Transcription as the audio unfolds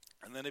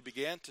And then he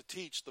began to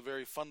teach the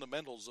very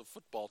fundamentals of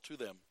football to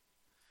them.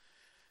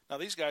 Now,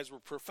 these guys were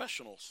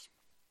professionals,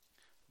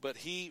 but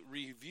he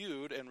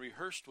reviewed and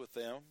rehearsed with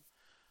them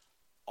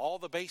all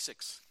the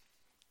basics.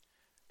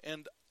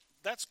 And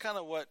that's kind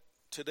of what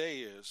today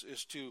is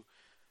to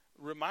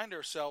remind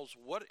ourselves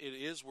what it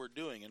is we're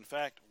doing. In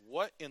fact,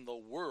 what in the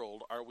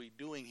world are we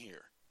doing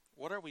here?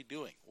 What are we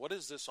doing? What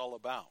is this all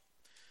about?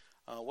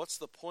 What's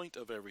the point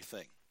of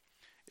everything?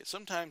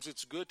 Sometimes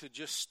it's good to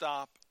just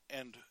stop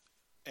and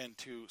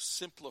to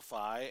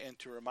simplify and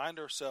to remind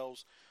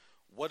ourselves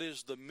what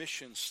is the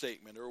mission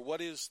statement or what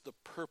is the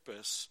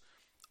purpose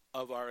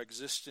of our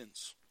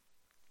existence.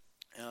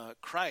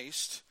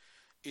 Christ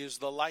is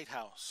the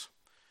lighthouse,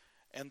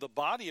 and the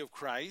body of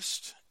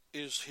Christ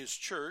is his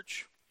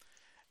church,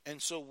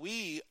 and so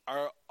we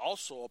are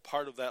also a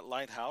part of that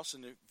lighthouse.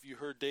 And if you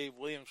heard Dave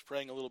Williams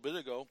praying a little bit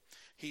ago,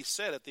 he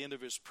said at the end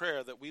of his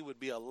prayer that we would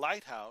be a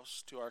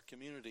lighthouse to our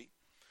community.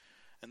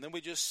 And then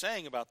we just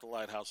sang about the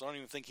lighthouse. I don't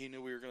even think he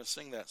knew we were going to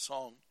sing that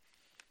song.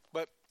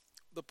 But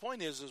the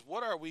point is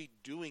what are we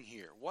doing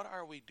here? What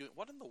are we doing?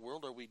 What in the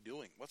world are we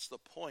doing? What's the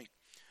point?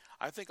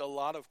 I think a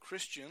lot of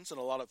Christians and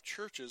a lot of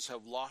churches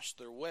have lost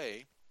their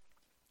way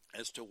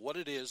as to what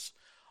it is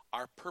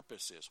our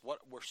purpose is,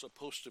 what we're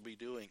supposed to be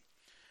doing.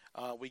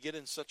 We get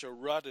in such a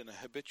rut and a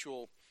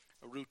habitual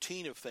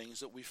routine of things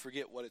that we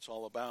forget what it's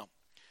all about.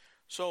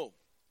 So,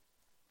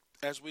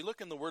 as we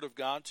look in the Word of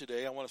God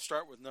today, I want to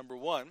start with number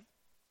 1.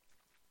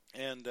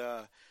 And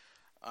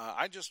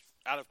I just,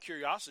 out of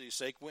curiosity's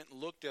sake, went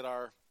and looked at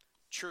our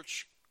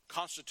church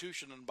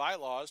constitution and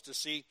bylaws to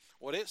see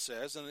what it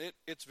says, and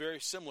it's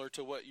very similar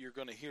to what you're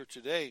going to hear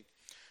today.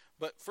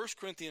 But 1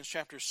 Corinthians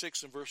chapter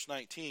 6 and verse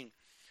 19,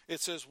 it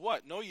says,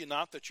 "What? Know ye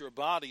not that your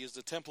body is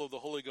the temple of the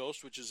Holy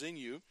Ghost, which is in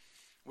you,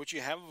 which ye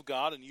have of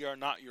God, and ye are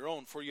not your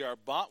own? For ye are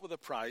bought with a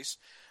price.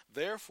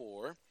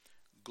 Therefore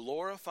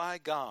glorify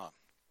God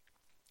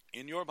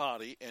in your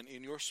body and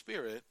in your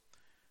spirit,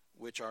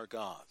 which are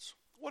God's."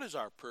 What is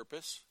our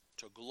purpose?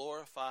 To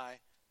glorify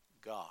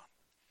God.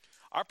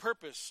 Our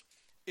purpose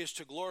is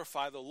to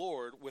glorify the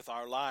Lord with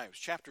our lives.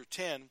 Chapter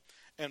 10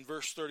 and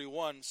verse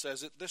 31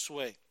 says it this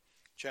way.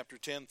 Chapter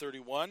 10,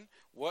 31,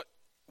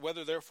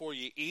 whether therefore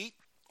ye eat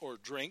or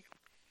drink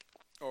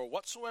or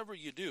whatsoever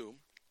you do,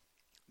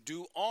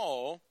 do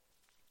all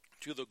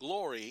to the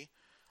glory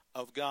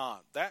of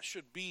God. That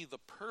should be the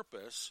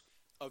purpose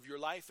of your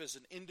life as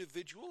an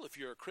individual. If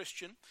you're a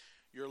Christian,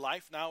 your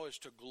life now is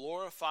to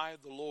glorify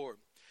the Lord.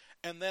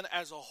 And then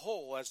as a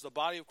whole, as the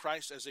body of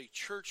Christ, as a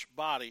church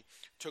body,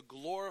 to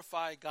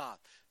glorify God.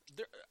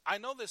 I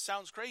know this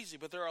sounds crazy,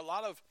 but there are a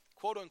lot of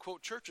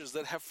quote-unquote churches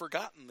that have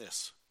forgotten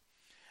this.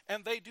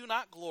 And they do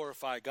not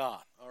glorify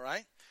God, all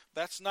right?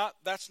 That's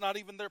not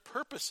even their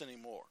purpose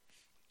anymore.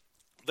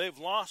 They've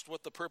lost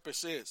what the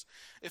purpose is.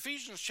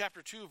 Ephesians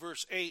chapter 2,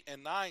 verse 8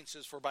 and 9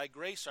 says, "For by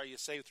grace are you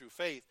saved through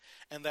faith,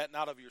 and that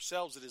not of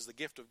yourselves, it is the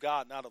gift of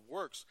God, not of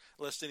works,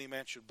 lest any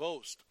man should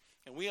boast."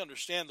 And we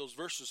understand those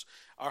verses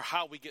are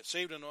how we get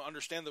saved and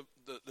understand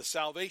the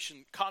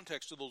salvation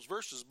context of those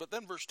verses. But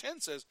then verse 10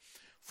 says,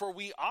 "For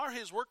we are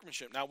his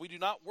workmanship." Now, we do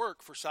not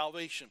work for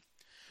salvation.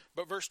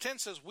 But verse 10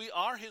 says, "We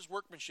are his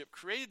workmanship,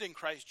 created in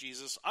Christ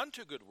Jesus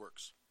unto good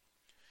works,"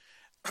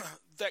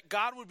 that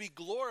God would be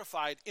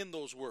glorified in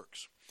those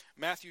works.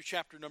 Matthew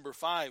chapter number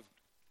 5,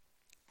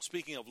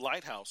 speaking of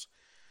lighthouse,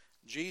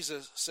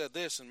 Jesus said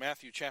this in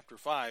Matthew chapter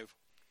 5,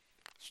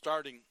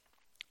 starting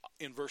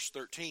in verse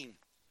 13.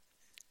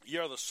 "Ye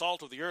are the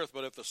salt of the earth,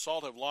 but if the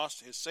salt have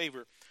lost his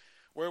savor,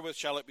 wherewith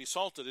shall it be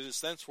salted? It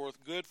is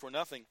thenceforth good for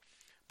nothing,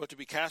 but to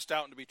be cast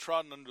out and to be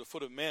trodden under the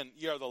foot of men.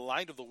 Ye are the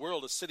light of the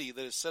world. A city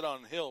that is set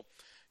on a hill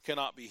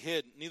cannot be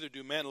hid. Neither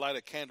do men light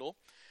a candle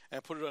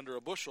and put it under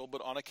a bushel,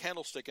 but on a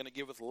candlestick, and it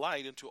giveth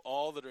light unto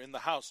all that are in the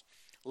house.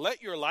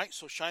 Let your light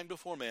so shine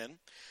before men,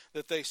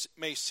 that they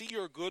may see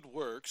your good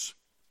works,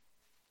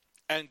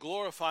 and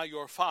glorify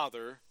your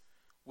Father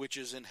which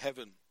is in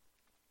heaven."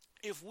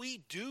 If we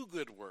do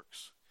good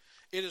works,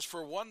 it is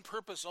for one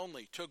purpose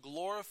only, to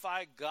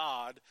glorify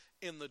God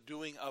in the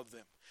doing of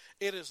them.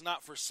 It is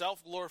not for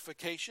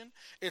self-glorification.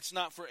 It's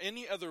not for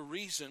any other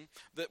reason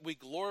that we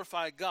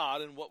glorify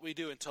God in what we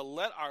do, and to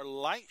let our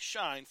light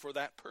shine for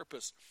that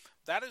purpose.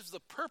 That is the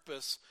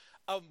purpose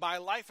of my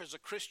life as a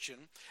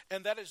Christian,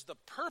 and that is the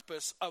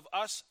purpose of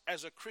us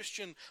as a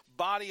Christian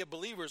body of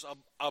believers,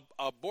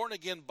 a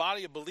born-again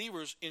body of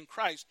believers in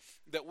Christ,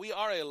 that we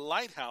are a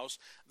lighthouse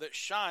that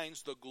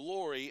shines the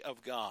glory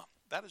of God.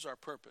 That is our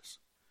purpose.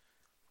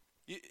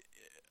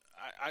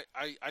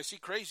 I see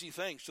crazy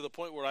things to the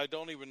point where I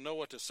don't even know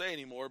what to say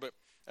anymore. But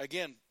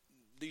again,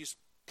 these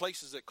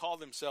places that call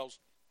themselves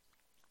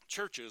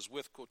churches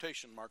with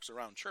quotation marks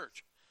around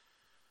church,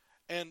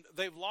 and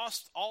they've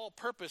lost all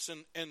purpose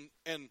in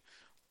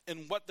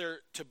what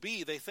they're to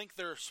be. They think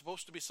they're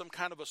supposed to be some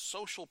kind of a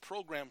social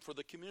program for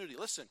the community.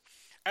 Listen,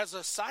 as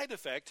a side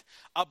effect,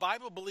 a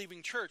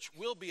Bible-believing church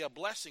will be a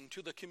blessing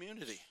to the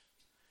community.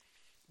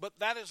 But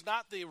that is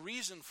not the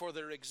reason for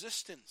their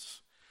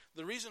existence.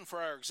 The reason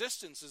for our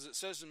existence is, it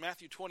says in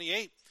Matthew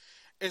 28,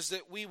 is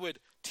that we would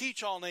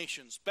teach all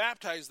nations,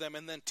 baptize them,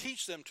 and then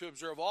teach them to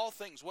observe all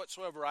things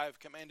whatsoever I have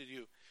commanded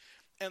you.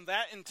 And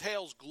that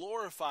entails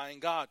glorifying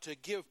God, to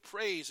give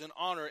praise and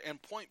honor and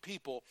point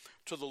people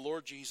to the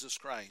Lord Jesus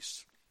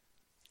Christ.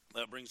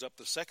 That brings up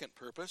the second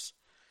purpose,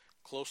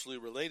 closely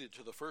related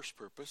to the first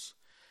purpose,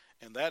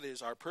 and that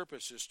is our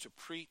purpose is to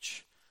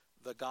preach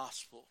the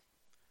gospel,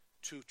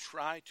 to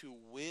try to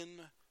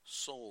win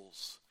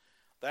souls.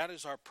 That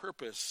is our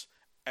purpose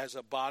as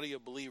a body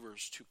of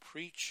believers, to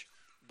preach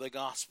the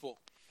gospel.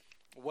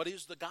 What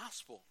is the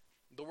gospel?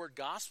 The word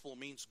gospel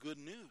means good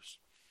news.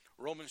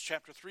 Romans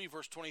chapter 3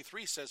 verse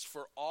 23 says,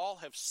 "For all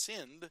have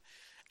sinned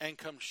and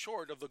come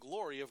short of the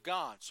glory of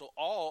God." So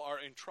all are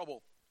in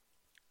trouble.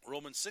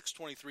 Romans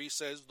 6:23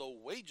 says, "The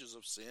wages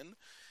of sin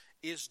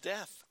is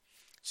death.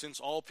 Since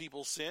all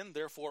people sin,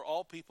 therefore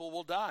all people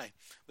will die."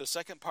 The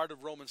second part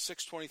of Romans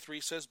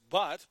 6:23 says,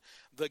 "But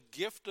the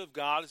gift of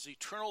God is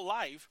eternal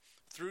life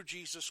through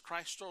Jesus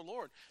Christ our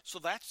Lord." So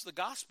that's the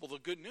gospel. The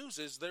good news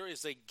is there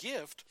is a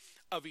gift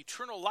of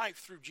eternal life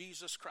through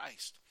Jesus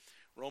Christ.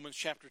 Romans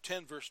chapter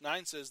 10 verse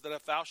 9 says that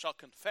if thou shalt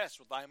confess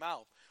with thy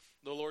mouth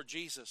the Lord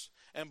Jesus,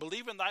 and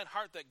believe in thine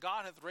heart that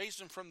God hath raised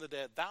him from the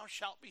dead, thou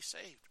shalt be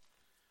saved.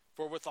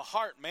 For with the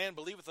heart man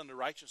believeth unto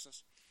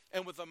righteousness,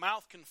 and with the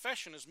mouth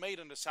confession is made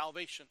unto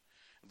salvation.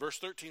 Verse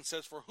 13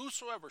 says, "For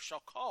whosoever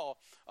shall call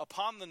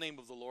upon the name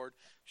of the Lord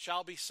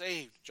shall be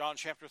saved." John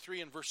chapter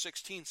 3 and verse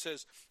 16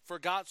 says, "For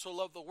God so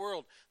loved the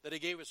world that he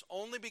gave his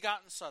only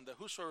begotten Son, that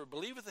whosoever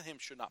believeth in him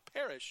should not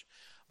perish,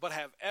 but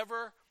have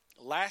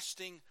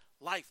everlasting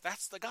life."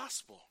 That's the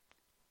gospel.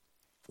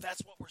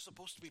 That's what we're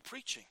supposed to be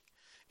preaching,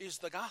 is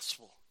the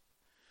gospel.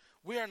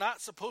 We are not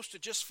supposed to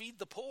just feed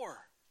the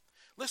poor.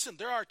 Listen,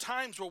 there are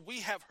times where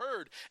we have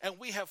heard and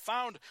we have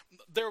found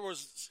there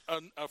was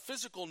a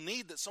physical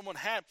need that someone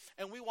had,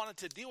 and we wanted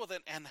to deal with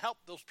it and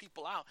help those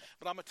people out.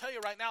 But I'm going to tell you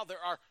right now,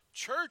 there are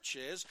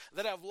churches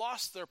that have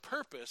lost their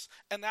purpose,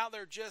 and now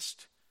they're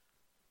just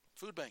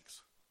food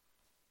banks.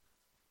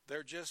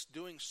 They're just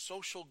doing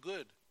social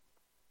good.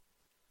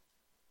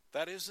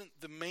 That isn't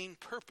the main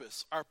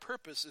purpose. Our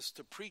purpose is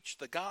to preach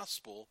the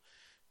gospel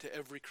to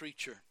every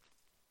creature.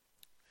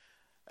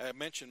 I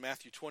mentioned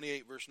Matthew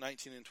 28, verse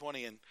 19 and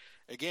 20, and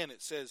again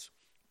it says,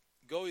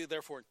 "Go ye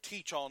therefore and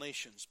teach all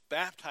nations,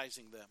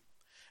 baptizing them."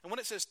 And when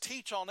it says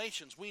teach all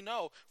nations, we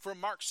know from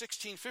Mark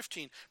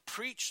 16:15,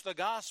 preach the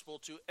gospel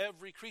to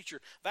every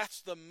creature.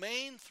 That's the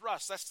main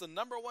thrust. That's the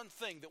number one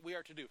thing that we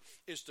are to do,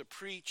 is to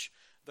preach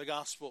the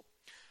gospel.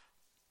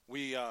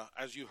 We,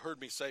 as you heard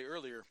me say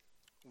earlier,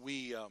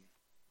 we are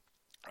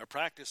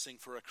practicing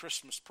for a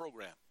Christmas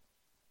program.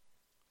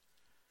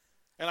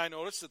 And I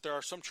noticed that there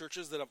are some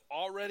churches that have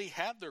already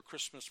had their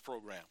Christmas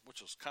program,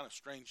 which is kind of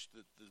strange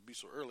that it'd be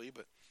so early,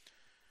 but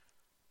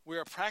we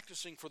are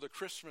practicing for the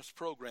Christmas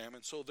program.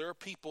 And so there are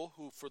people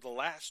who for the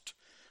last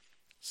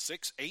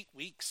 6-8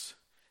 weeks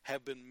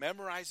have been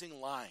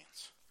memorizing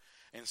lines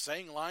and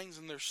saying lines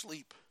in their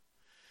sleep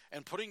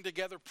and putting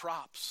together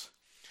props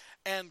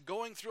and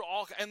going through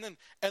all, and then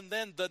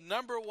the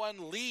number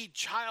one lead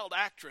child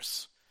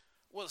actress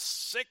was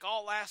sick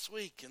all last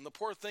week, and the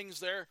poor thing's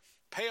there,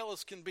 pale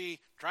as can be,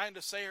 trying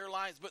to say her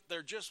lines, but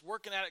they're just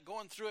working at it,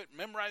 going through it,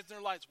 memorizing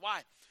their lines.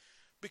 Why?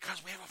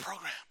 Because we have a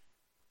program.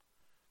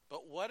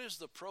 But what is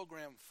the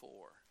program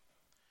for?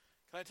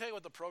 Can I tell you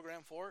what the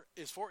program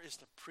is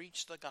to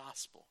preach the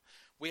gospel.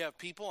 We have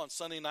people on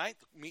Sunday night,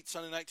 meet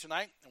Sunday night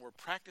tonight, and we're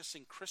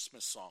practicing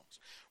Christmas songs.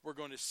 We're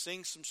going to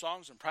sing some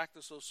songs and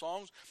practice those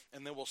songs,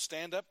 and then we'll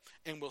stand up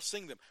and we'll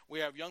sing them. We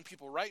have young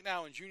people right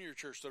now in junior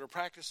church that are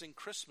practicing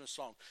Christmas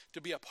songs to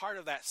be a part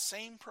of that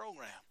same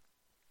program.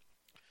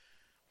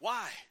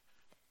 Why?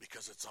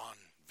 Because it's on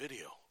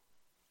video.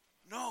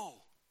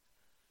 No.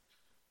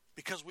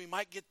 Because we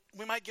might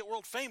get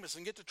world famous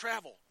and get to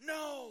travel.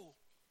 No.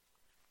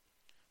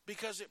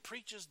 Because it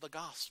preaches the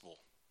gospel.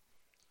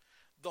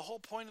 The whole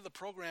point of the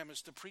program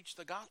is to preach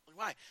the gospel.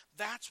 Why?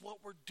 That's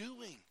what we're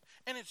doing.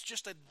 And it's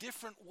just a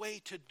different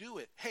way to do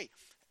it. Hey,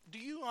 do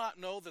you not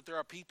know that there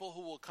are people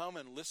who will come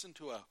and listen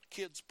to a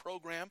kid's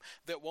program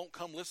that won't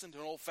come listen to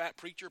an old fat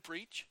preacher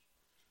preach?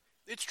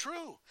 It's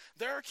true.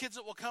 There are kids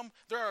that will come,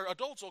 there are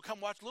adults that will come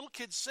watch little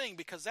kids sing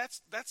because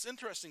that's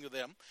interesting to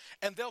them,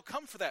 and they'll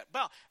come for that.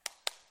 Well,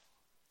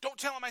 don't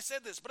tell them I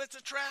said this, but it's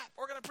a trap.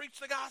 We're going to preach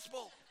the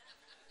gospel.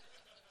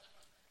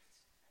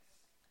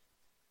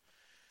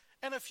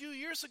 And a few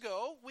years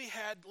ago, we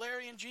had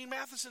Larry and Jean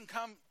Matheson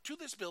come to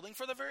this building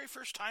for the very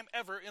first time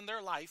ever in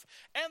their life,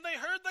 and they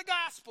heard the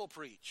gospel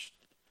preached.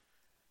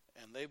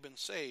 And they've been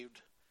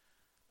saved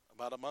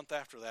about a month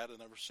after that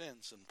and ever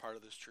since, and part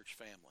of this church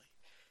family.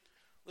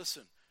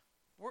 Listen,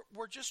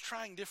 we're just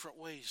trying different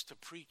ways to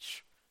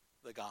preach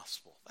the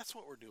gospel. That's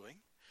what we're doing.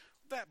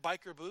 That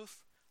biker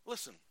booth,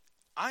 listen,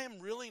 I am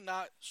really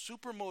not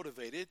super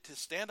motivated to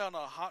stand on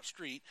a hot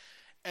street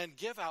and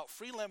give out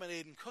free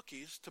lemonade and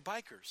cookies to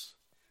bikers.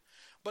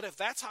 But if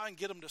that's how I can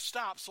get them to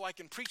stop so I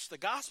can preach the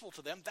gospel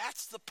to them,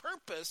 that's the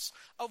purpose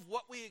of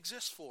what we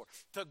exist for,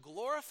 to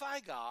glorify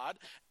God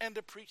and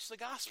to preach the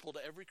gospel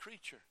to every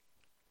creature.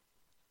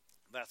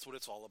 That's what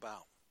it's all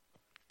about.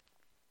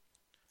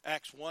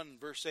 Acts 1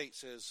 verse 8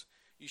 says,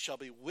 "You shall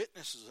be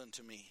witnesses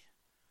unto me."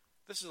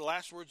 This is the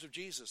last words of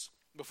Jesus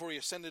before he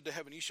ascended to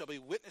heaven. "You shall be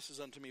witnesses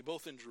unto me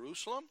both in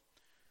Jerusalem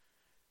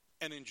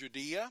and in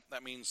Judea,"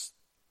 that means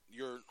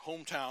your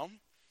hometown,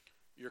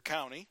 your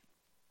county,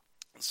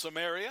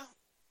 Samaria,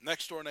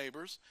 next door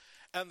neighbors,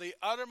 and the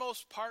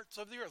uttermost parts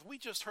of the earth. We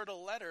just heard a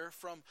letter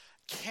from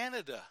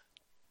Canada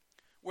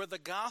where the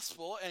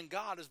gospel and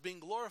God is being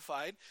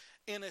glorified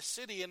in a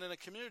city and in a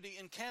community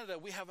in Canada.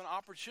 We have an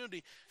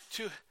opportunity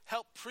to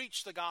help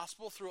preach the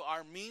gospel through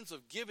our means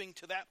of giving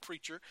to that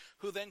preacher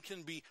who then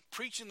can be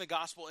preaching the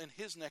gospel in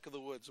his neck of the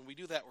woods. And we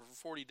do that with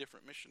 40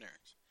 different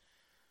missionaries.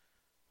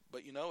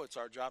 But it's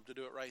our job to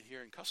do it right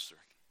here in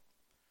Custer.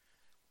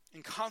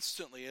 And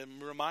constantly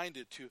I'm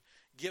reminded to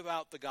give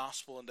out the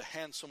gospel and to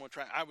hand someone a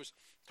tract. I was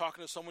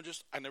talking to someone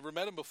I never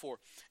met him before.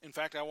 In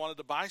fact, I wanted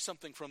to buy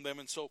something from them,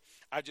 and so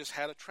I just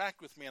had a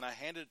tract with me and I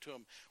handed it to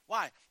him.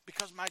 Why?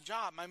 Because my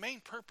job, my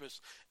main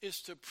purpose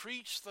is to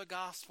preach the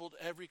gospel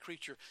to every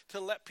creature, to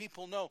let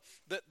people know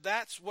that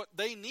that's what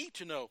they need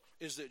to know,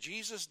 is that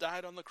Jesus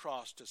died on the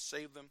cross to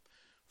save them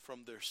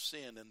from their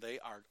sin, and they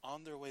are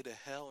on their way to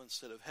hell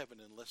instead of heaven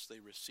unless they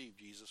receive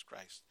Jesus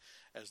Christ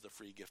as the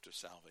free gift of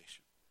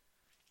salvation.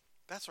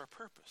 That's our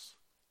purpose.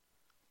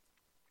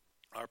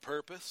 Our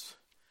purpose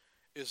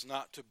is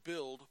not to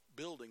build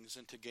buildings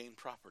and to gain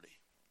property.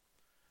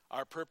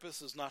 Our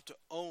purpose is not to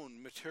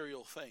own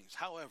material things.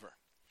 However,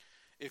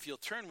 if you'll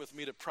turn with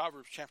me to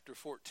Proverbs chapter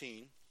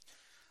 14,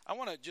 I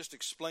want to just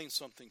explain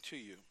something to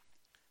you.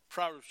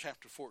 Proverbs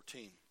chapter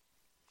 14.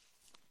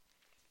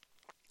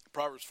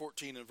 Proverbs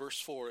 14 and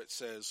verse 4, it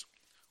says,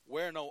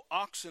 "Where no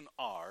oxen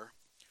are,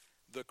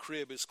 the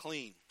crib is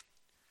clean,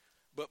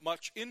 but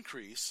much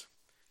increase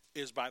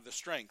is by the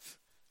strength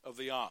of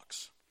the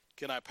ox."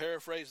 Can I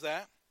paraphrase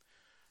that?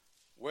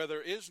 Where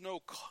there is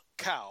no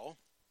cow,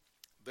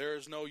 there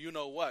is no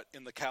you-know-what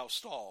in the cow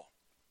stall.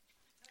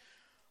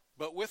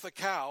 But with a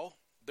cow,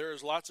 there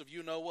is lots of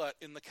you-know-what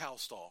in the cow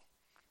stall.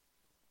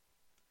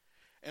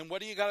 And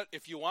what do you got?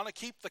 If you want to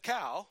keep the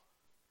cow,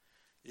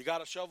 you got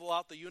to shovel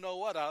out the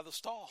you-know-what out of the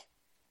stall.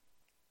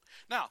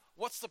 Now,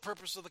 what's the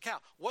purpose of the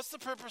cow? What's the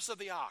purpose of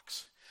the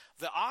ox?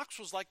 The ox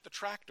was like the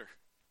tractor.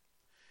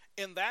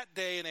 In that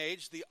day and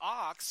age, the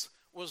ox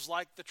was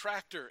like the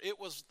tractor. It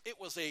was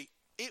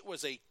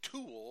a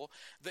tool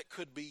that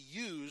could be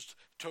used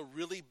to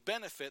really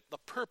benefit the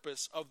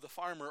purpose of the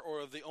farmer or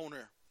of the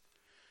owner.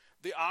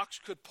 The ox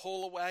could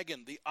pull a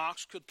wagon. The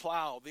ox could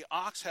plow. The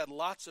ox had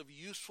lots of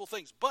useful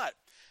things, but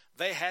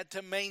they had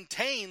to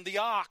maintain the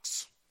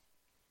ox.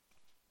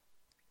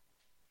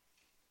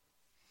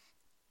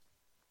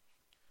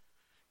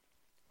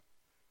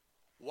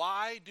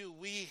 Why do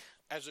we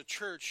as a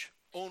church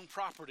own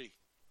property?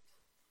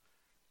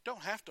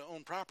 Don't have to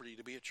own property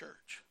to be a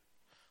church.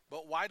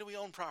 But why do we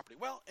own property?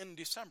 Well, in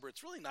December,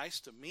 it's really nice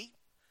to meet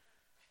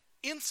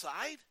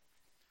inside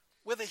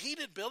with a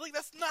heated building.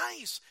 That's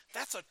nice.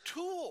 That's a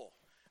tool.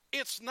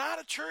 It's not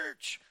a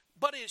church,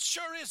 but it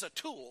sure is a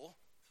tool.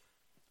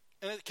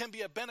 And it can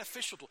be a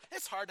beneficial tool.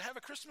 It's hard to have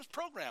a Christmas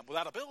program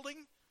without a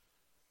building.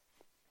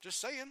 Just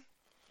saying.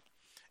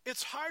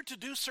 It's hard to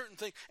do certain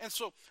things. And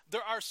so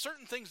there are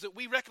certain things that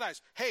we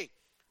recognize. Hey,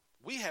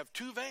 we have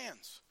 2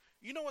 vans.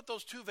 You know what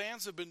those 2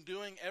 vans have been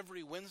doing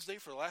every Wednesday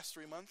for the last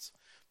 3 months?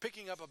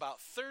 Picking up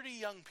about 30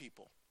 young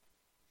people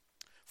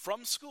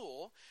from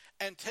school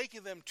and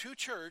taking them to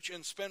church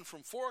and spend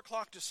from 4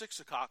 o'clock to 6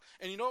 o'clock.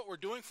 And you know what we're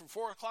doing from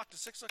 4 o'clock to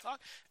 6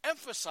 o'clock?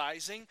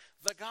 Emphasizing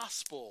the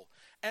gospel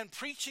and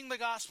preaching the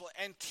gospel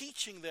and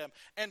teaching them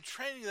and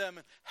training them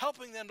and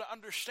helping them to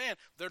understand.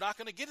 They're not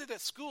going to get it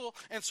at school,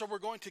 and so we're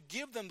going to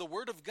give them the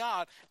Word of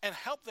God and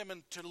help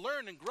them to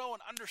learn and grow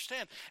and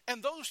understand.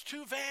 And those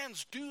 2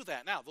 vans do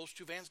that. Now, those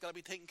 2 vans got to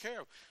be taken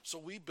care of. So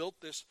we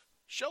built this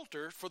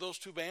shelter for those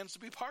 2 vans to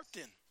be parked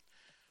in.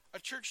 A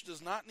church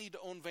does not need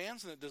to own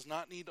vans, and it does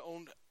not need to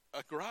own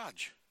a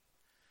garage.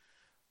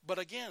 But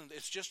again,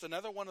 it's just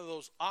another one of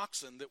those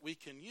oxen that we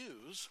can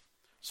use.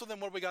 So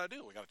then what do we got to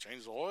do? We got to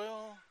change the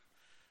oil.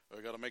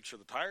 We got to make sure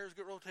the tires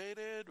get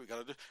rotated. We got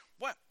to do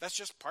what? That's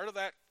just part of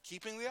that,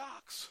 keeping the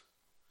ox.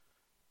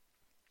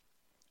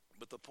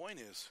 But the point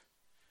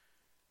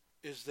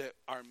is that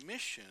our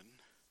mission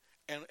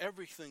and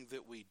everything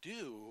that we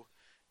do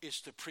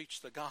is to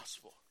preach the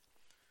gospel.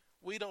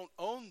 We don't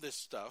own this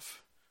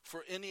stuff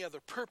for any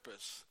other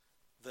purpose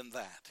than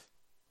that.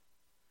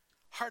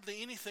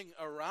 Hardly anything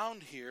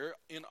around here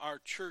in our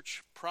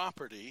church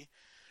property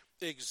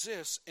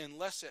exists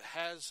unless it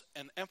has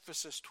an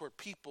emphasis toward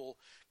people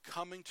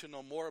coming to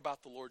know more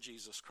about the Lord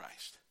Jesus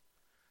Christ.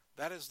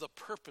 That is the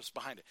purpose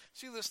behind it.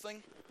 See this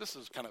thing? This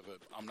is kind of an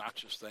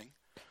obnoxious thing.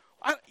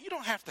 You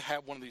don't have to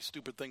have one of these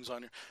stupid things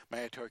on here.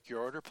 May I take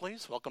your order,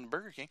 please? Welcome to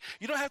Burger King.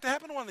 You don't have to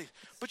have one of these.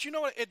 But you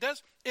know what it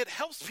does? It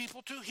helps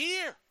people to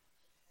hear.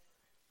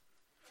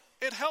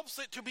 It helps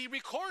it to be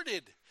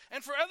recorded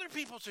and for other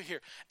people to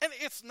hear. And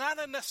it's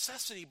not a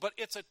necessity, but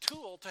it's a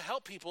tool to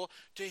help people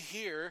to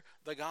hear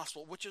the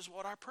gospel, which is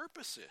what our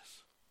purpose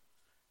is.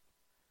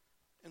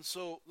 And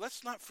so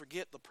let's not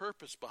forget the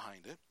purpose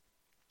behind it.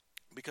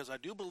 Because I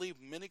do believe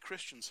many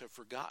Christians have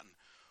forgotten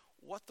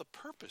what the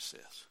purpose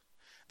is.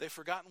 They've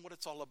forgotten what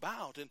it's all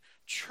about. And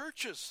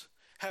churches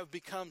have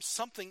become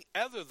something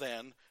other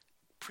than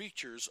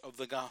preachers of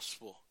the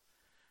gospel.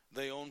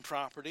 They own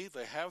property,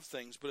 they have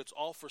things, but it's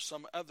all for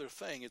some other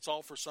thing. It's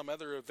all for some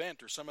other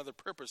event or some other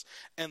purpose,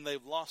 and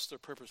they've lost their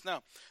purpose.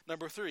 Now,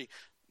 number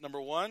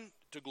one,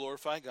 to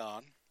glorify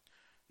God.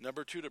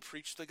 Number two, to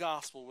preach the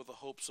gospel with the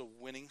hopes of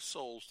winning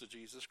souls to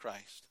Jesus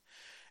Christ.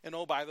 And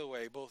oh, by the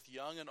way, both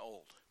young and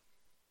old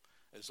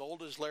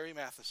as Larry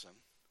Matheson,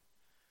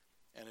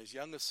 and as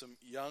young as some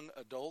young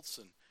adults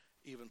and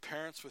even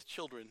parents with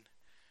children,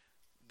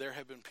 there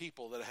have been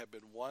people that have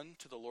been won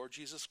to the Lord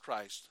Jesus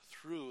Christ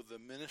through the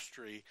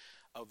ministry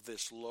of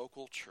this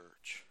local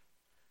church.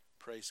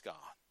 Praise God.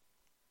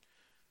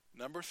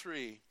 Number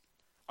three,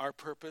 our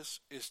purpose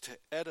is to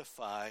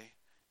edify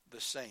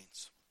the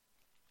saints.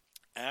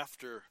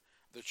 After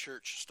the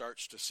church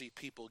starts to see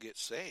people get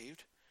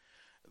saved,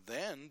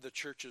 then the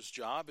church's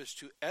job is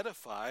to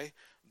edify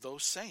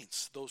those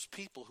saints, those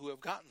people who have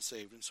gotten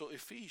saved. And so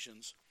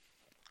Ephesians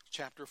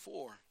chapter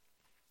 4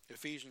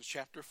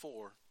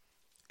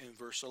 in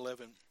verse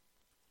 11.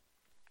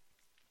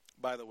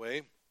 By the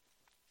way,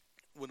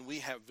 when we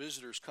have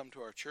visitors come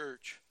to our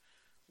church,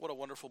 what a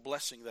wonderful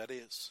blessing that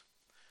is.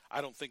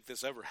 I don't think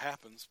this ever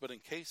happens, but in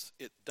case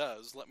it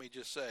does, let me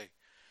just say,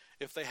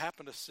 if they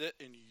happen to sit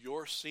in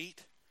your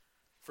seat,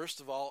 first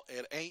of all,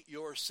 it ain't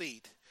your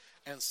seat.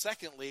 And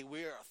secondly,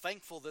 we are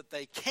thankful that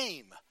they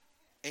came.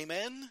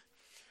 Amen?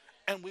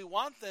 And we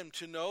want them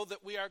to know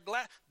that we are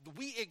glad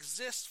we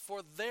exist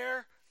for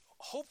their,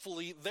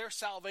 hopefully, their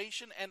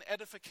salvation and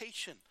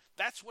edification.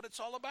 That's what it's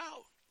all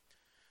about.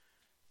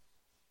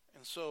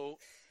 And so,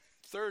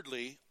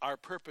 thirdly, our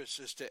purpose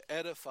is to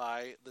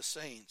edify the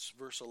saints.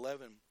 Verse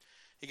 11,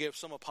 he gave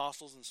some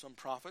apostles and some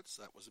prophets,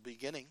 that was the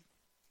beginning,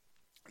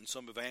 and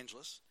some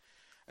evangelists,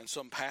 and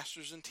some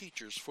pastors and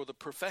teachers for the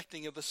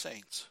perfecting of the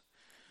saints,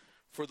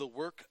 for the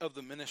work of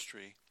the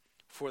ministry,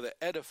 for the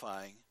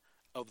edifying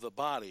of the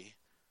body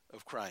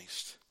of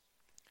Christ.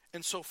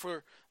 And so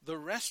for the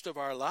rest of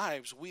our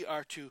lives, we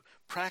are to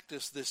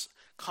practice this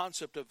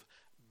concept of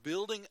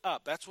building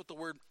up. That's what the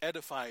word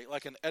edify,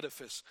 like an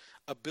edifice,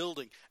 a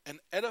building. An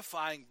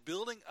edifying,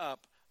 building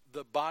up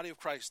the body of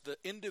Christ, the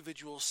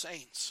individual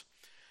saints.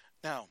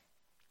 Now,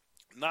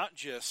 not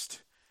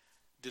just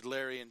did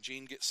Larry and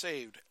Jean get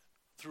saved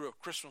through a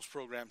Christmas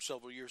program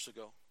several years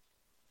ago,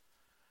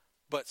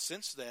 but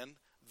since then,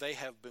 they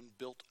have been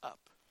built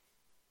up.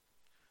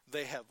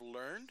 They have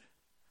learned,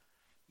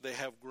 they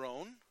have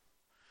grown,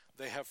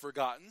 they have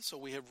forgotten, so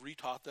we have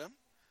retaught them.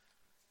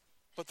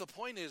 But the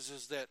point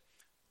is that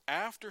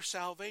after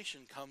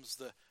salvation comes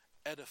the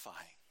edifying.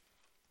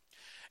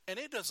 And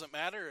it doesn't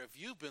matter if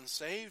you've been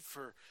saved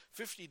for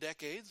 50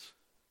 decades.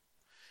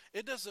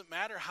 It doesn't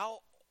matter how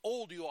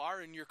old you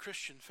are in your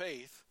Christian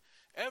faith.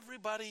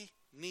 Everybody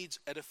needs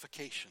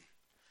edification.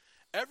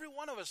 Every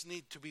one of us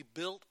need to be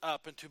built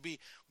up and to be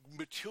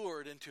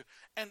matured into,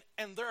 and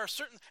there are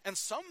certain, and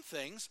some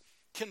things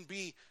can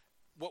be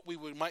what we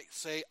might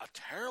say a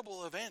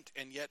terrible event,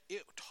 and yet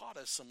it taught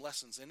us some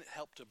lessons and it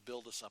helped to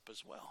build us up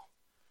as well.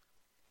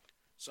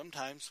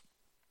 Sometimes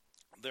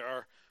there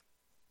are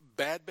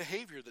bad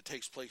behavior that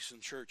takes place in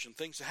church and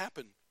things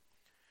happen.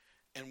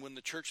 And when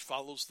the church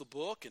follows the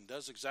book and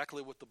does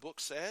exactly what the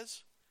book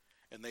says,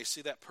 and they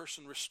see that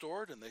person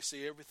restored and they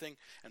see everything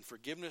and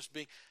forgiveness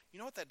being, you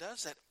know what that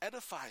does? That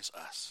edifies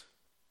us.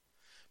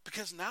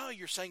 Because now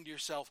you're saying to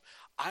yourself,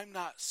 I'm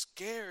not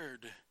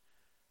scared.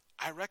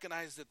 I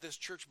recognize that this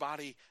church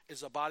body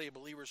is a body of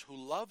believers who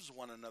loves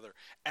one another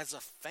as a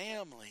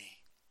family.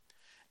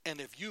 And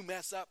if you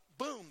mess up,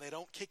 boom, they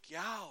don't kick you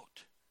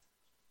out.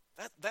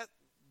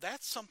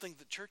 That's something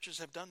that churches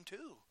have done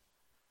too.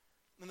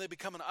 And they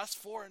become an us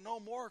four and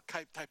no more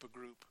type of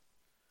group.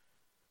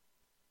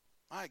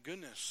 My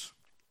goodness.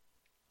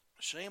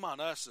 Shame on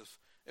us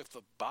if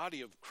the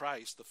body of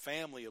Christ, the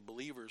family of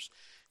believers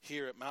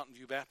here at Mountain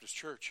View Baptist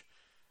Church,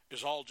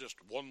 is all just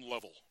one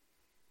level.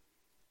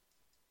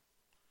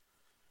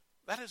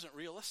 That isn't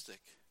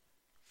realistic.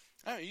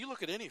 I mean, you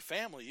look at any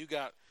family, you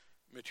got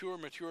mature,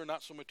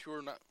 not so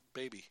mature, not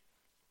baby.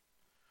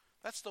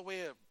 That's the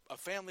way a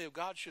family of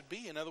God should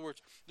be. In other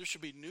words, there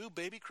should be new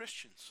baby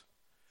Christians.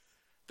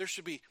 There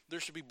should be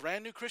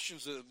brand new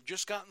Christians that have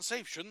just gotten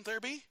saved. Shouldn't there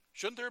be?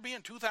 Shouldn't there be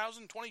in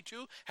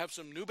 2022 have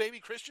some new baby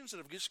Christians that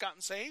have just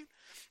gotten saved?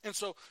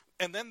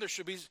 And then there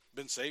should be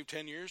been saved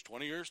 10 years,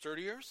 20 years,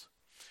 30 years.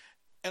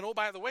 And oh,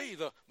 by the way,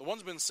 the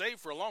ones been saved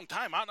for a long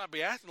time ought not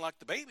be acting like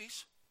the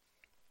babies.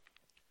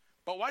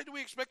 But why do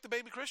we expect the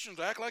baby Christians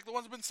to act like the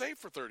ones who've been saved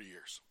for 30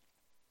 years?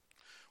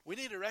 We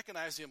need to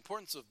recognize the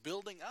importance of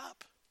building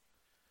up.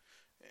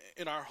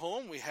 In our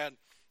home, we had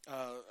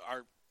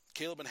our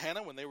Caleb and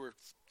Hannah when they were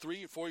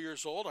 3 or 4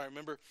 years old. I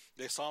remember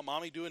they saw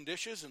Mommy doing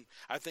dishes, and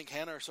I think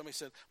Hannah or somebody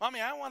said, Mommy,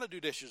 I want to do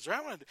dishes, or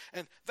I want to,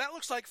 and that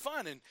looks like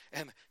fun.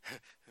 And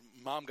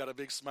Mom got a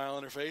big smile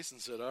on her face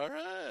and said, all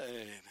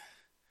right.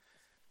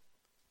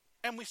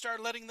 And we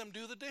started letting them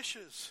do the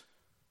dishes.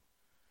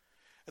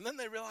 And then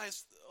they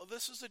realized, oh,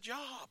 this is a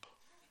job.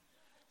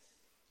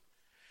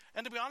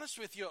 And to be honest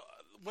with you,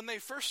 when they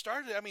first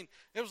started, I mean,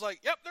 it was like,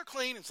 yep, they're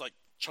clean. It's like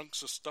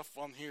chunks of stuff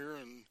on here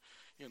and,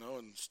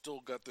 and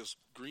still got this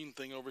green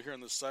thing over here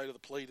on the side of the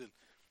plate. And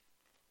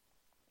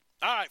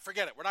all right,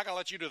 forget it. We're not going to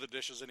let you do the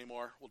dishes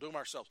anymore. We'll do them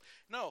ourselves.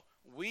 No,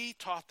 we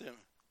taught them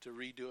to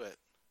redo it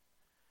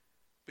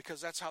because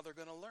that's how they're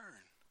going to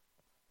learn.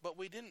 But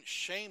we didn't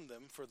shame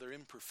them for their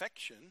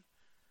imperfection.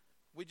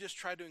 We just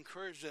tried to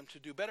encourage them to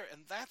do better.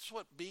 And that's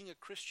what being a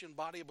Christian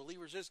body of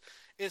believers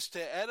is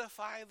to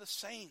edify the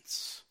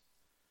saints.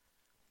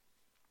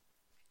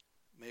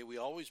 May we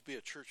always be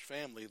a church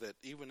family that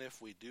even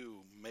if we do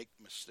make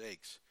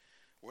mistakes,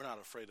 we're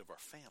not afraid of our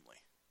family.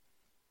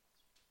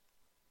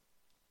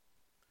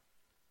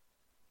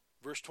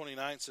 Verse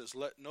 29 says,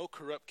 let no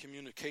corrupt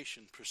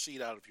communication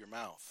proceed out of your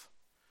mouth,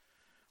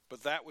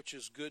 but that which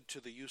is good to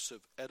the use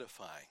of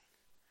edifying,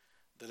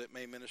 that it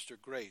may minister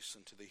grace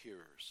unto the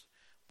hearers.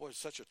 Boy, it's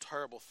such a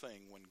terrible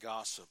thing when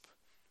gossip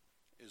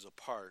is a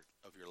part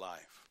of your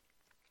life.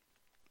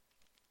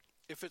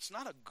 If it's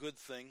not a good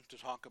thing to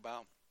talk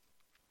about,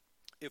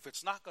 if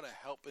it's not going to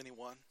help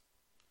anyone,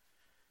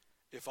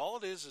 if all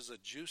it is a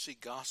juicy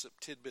gossip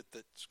tidbit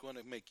that's going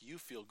to make you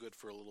feel good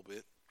for a little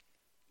bit,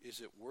 is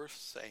it worth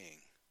saying?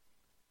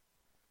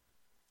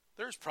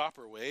 There's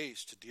proper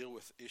ways to deal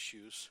with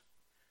issues.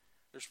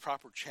 There's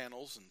proper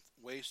channels and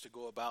ways to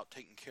go about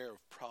taking care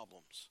of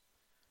problems.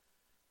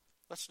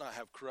 Let's not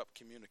have corrupt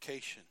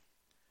communication,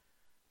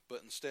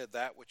 but instead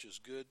that which is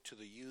good to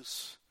the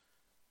use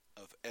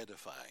of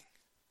edifying,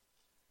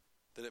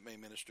 that it may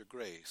minister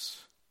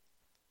grace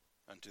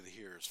unto the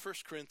hearers. 1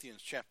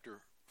 Corinthians chapter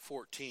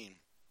 14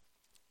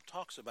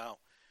 talks about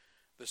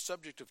the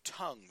subject of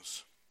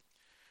tongues.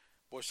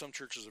 Boy, some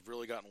churches have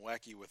really gotten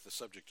wacky with the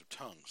subject of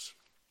tongues.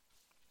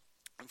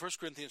 In 1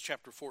 Corinthians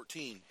chapter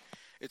 14,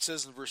 it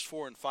says in verse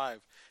 4 and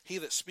 5, he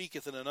that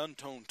speaketh in an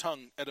unknown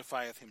tongue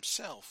edifieth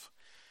himself,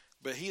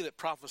 but he that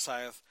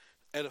prophesieth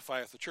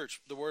edifieth the church.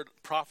 The word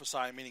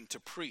prophesy meaning to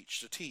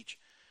preach, to teach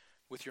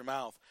with your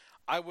mouth.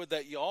 I would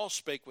that ye all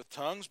spake with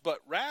tongues, but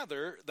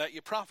rather that ye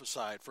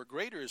prophesied. For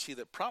greater is he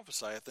that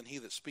prophesieth than he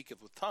that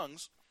speaketh with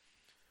tongues.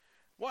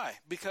 Why?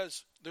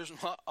 Because there's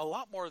a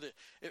lot more that...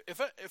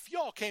 If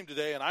y'all came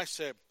today and I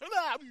said,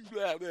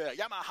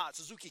 Yamaha,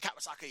 Suzuki,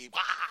 Kawasaki,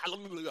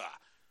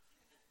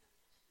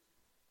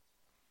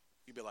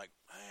 you'd be like,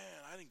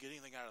 man, I didn't get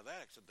anything out of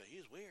that except that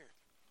he's weird.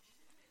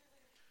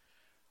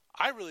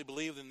 I really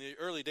believe in the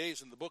early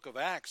days in the book of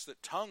Acts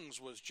that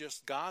tongues was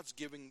just God's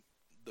giving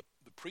the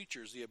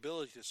preachers the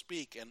ability to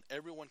speak, and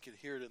everyone could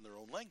hear it in their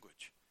own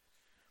language.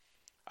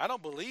 I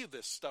don't believe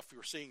this stuff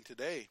you're seeing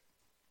today,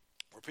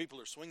 where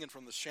people are swinging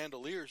from the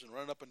chandeliers and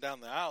running up and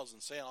down the aisles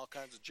and saying all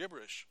kinds of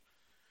gibberish,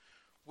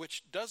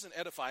 which doesn't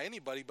edify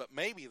anybody but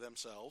maybe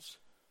themselves.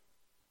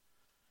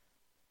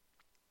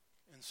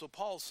 And so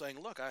Paul's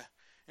saying, look,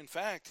 in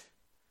fact,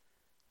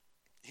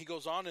 he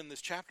goes on in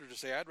this chapter to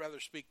say, I'd rather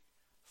speak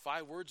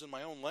 5 words in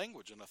my own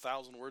language than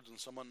 1,000 words in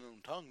some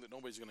unknown tongue that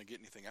nobody's going to get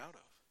anything out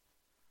of.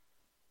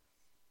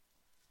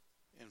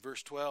 In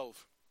verse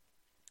 12,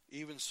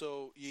 even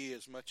so ye,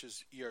 as much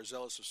as ye are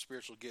zealous of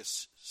spiritual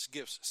gifts,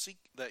 seek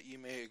that ye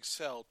may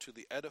excel to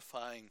the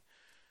edifying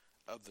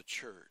of the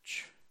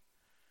church.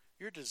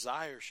 Your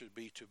desire should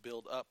be to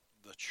build up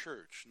the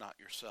church, not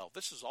yourself.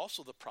 This is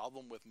also the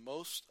problem with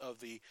most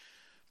of the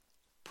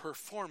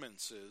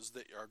performances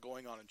that are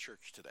going on in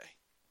church today.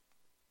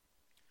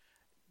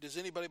 Does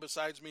anybody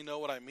besides me know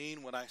what I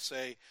mean when I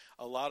say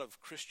a lot of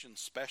Christian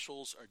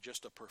specials are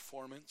just a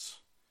performance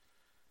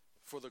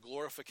for the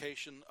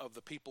glorification of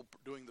the people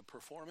doing the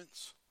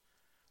performance?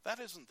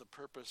 That isn't the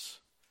purpose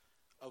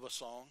of a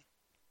song.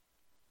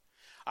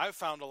 I've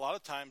found a lot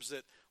of times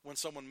that when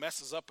someone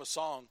messes up a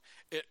song,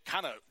 it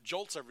kind of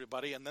jolts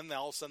everybody, and then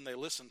all of a sudden they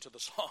listen to the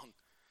song.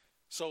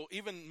 So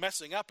even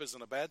messing up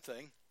isn't a bad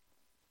thing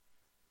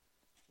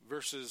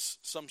versus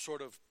some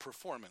sort of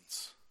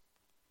performance.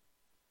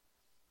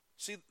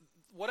 See,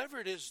 whatever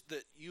it is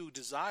that you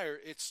desire,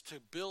 it's to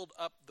build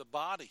up the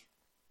body.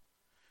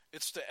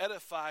 It's to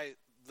edify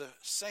the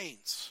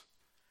saints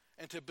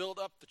and to build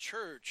up the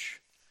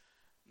church,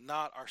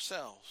 not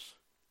ourselves.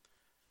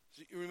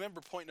 So you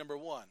remember point number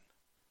 1,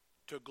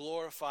 to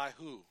glorify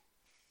who?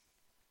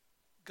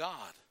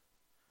 God,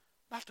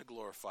 not to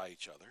glorify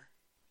each other.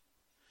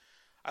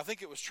 I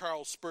think it was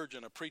Charles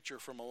Spurgeon, a preacher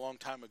from a long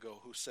time ago,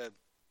 who said,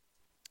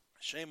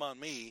 shame on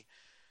me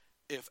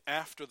if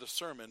after the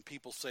sermon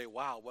people say,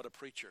 wow, what a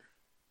preacher.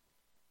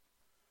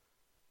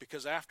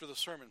 Because after the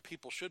sermon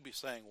people should be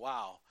saying,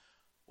 wow,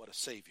 what a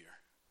Savior.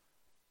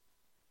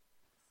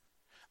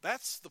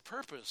 That's the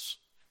purpose,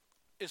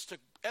 is to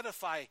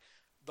edify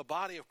the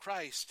body of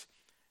Christ,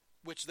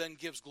 which then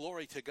gives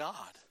glory to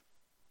God.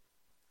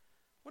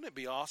 Wouldn't it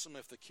be awesome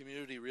if the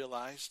community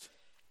realized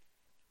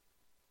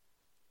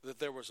that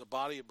there was a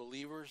body of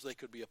believers they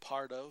could be a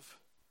part of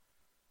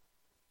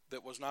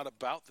that was not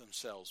about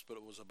themselves, but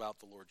it was about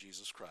the Lord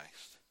Jesus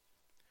Christ?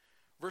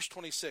 Verse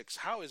 26,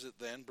 how is it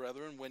then,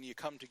 brethren, when you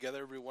come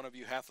together, every one of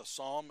you hath a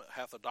psalm,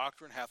 hath a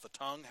doctrine, hath a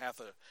tongue, hath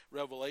a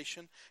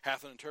revelation,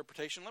 hath an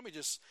interpretation? Let me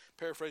just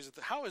paraphrase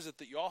it. How is it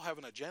that you all have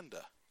an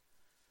agenda?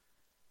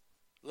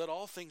 let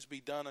all things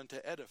be done unto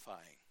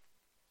edifying.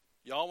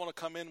 Y'all want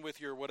to come in with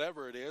your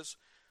whatever it is,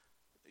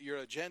 your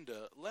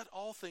agenda. Let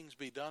all things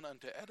be done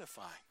unto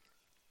edifying.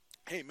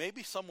 Hey,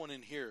 maybe someone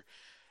in here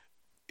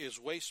is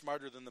way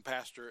smarter than the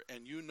pastor,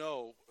 and you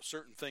know a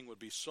certain thing would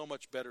be so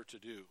much better to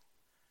do.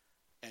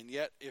 And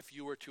yet, if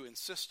you were to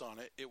insist on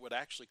it, it would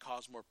actually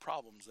cause more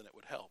problems than it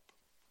would help.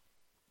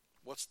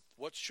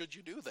 What should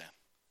you do then?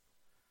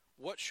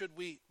 What should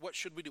we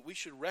do? We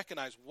should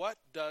recognize, what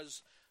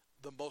does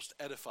the most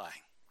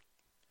edifying?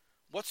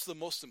 What's the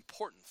most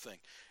important thing?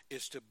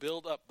 Is to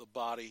build up the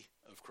body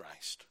of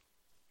Christ.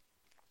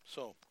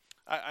 So,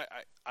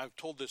 I've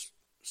told this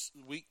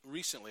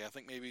recently, I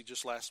think maybe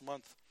just last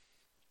month,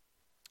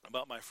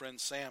 about my friend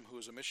Sam, who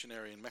was a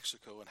missionary in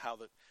Mexico, and how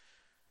that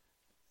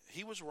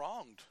he was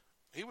wronged.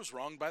 He was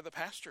wronged by the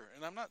pastor.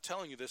 And I'm not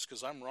telling you this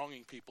because I'm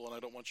wronging people and I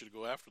don't want you to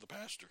go after the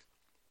pastor.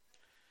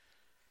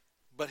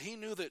 But he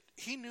knew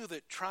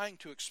that trying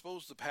to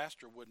expose the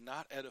pastor would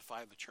not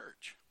edify the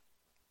church.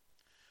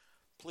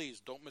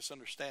 Please don't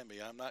misunderstand me.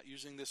 I'm not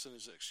using this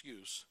as an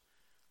excuse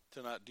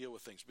to not deal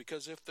with things.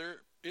 Because if there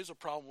is a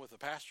problem with the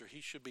pastor,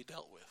 he should be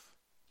dealt with.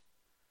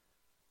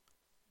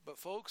 But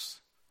folks,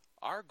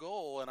 our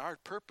goal and our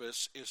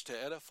purpose is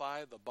to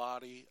edify the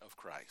body of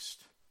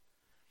Christ.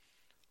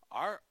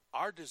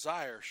 Our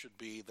desire should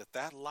be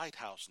that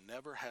lighthouse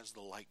never has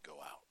the light go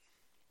out.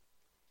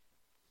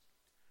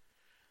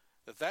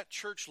 That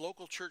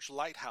local church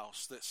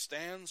lighthouse that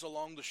stands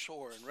along the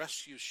shore and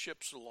rescues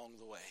ships along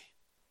the way.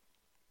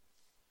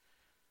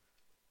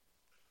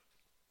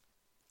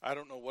 I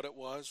don't know what it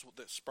was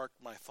that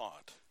sparked my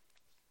thought.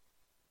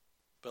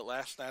 But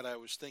last night I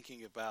was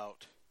thinking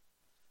about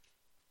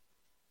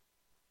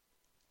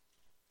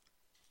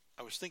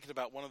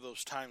one of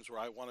those times where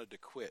I wanted to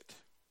quit.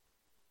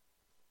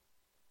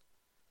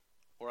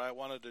 Where I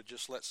wanted to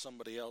just let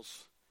somebody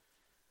else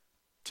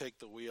take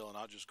the wheel and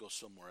I'll just go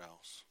somewhere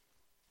else.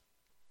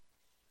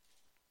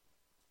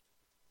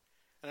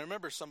 And I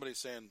remember somebody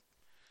saying,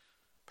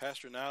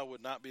 Pastor, now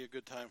would not be a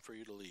good time for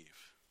you to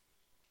leave.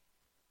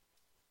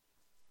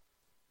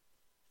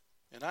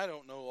 And I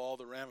don't know all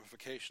the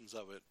ramifications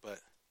of it, but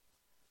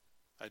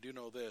I do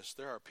know this.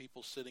 There are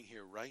people sitting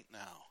here right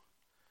now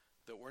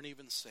that weren't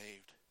even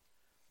saved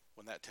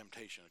when that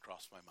temptation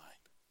crossed my mind.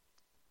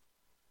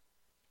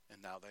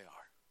 And now they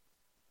are.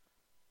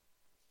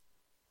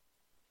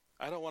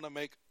 I don't want to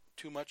make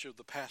too much of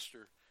the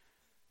pastor,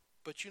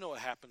 but you know what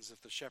happens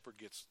if the shepherd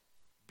gets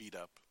beat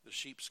up, the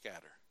sheep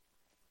scatter.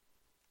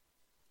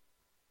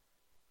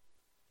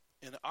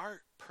 And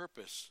our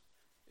purpose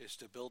is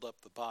to build up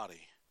the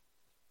body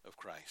of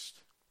Christ,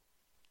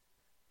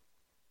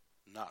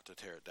 not to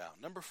tear it down.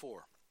 Number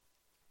 4,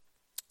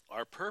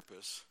 our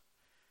purpose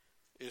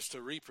is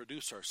to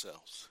reproduce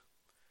ourselves.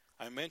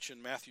 I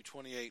mentioned Matthew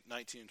 28,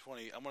 19 and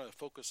 20. I'm going to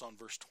focus on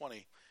verse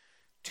 20,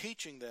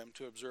 teaching them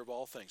to observe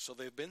all things. So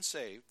they've been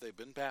saved, they've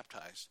been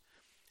baptized,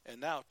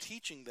 and now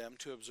teaching them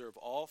to observe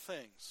all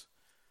things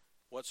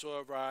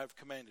whatsoever I have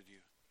commanded you.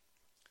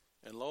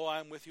 And lo, I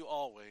am with you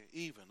always,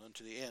 even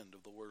unto the end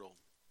of the world.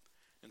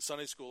 In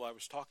Sunday school, I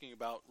was talking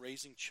about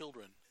raising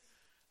children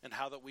and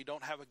how that we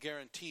don't have a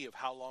guarantee of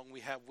how long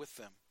we have with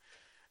them.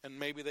 And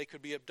maybe they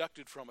could be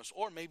abducted from us,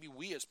 or maybe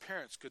we as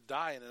parents could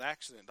die in an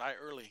accident, die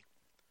early.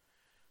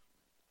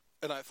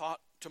 And I thought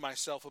to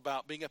myself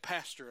about being a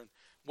pastor, and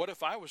what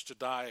if I was to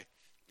die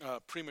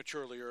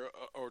prematurely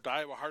or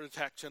die of a heart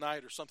attack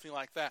tonight or something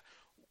like that?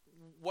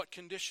 What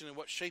condition and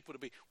what shape would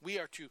it be? We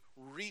are to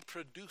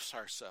reproduce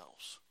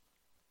ourselves.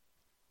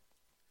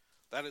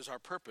 That is our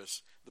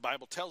purpose. The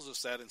Bible tells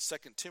us that in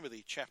 2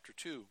 Timothy chapter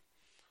 2.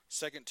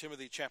 2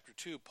 Timothy chapter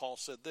 2, Paul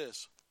said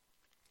this.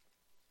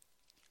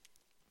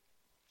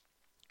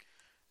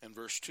 In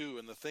verse 2,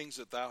 and the things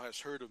that thou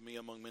hast heard of me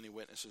among many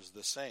witnesses,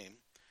 the same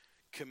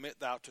commit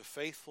thou to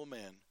faithful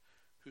men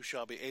who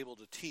shall be able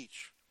to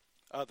teach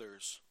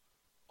others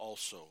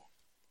also.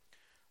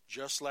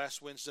 Just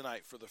last Wednesday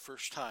night for the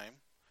first time,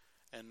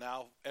 and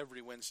now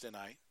every Wednesday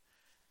night,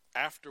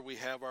 after we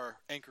have our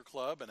Anchor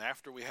Club and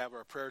after we have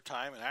our prayer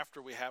time and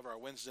after we have our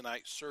Wednesday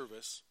night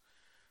service,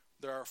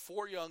 there are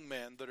 4 young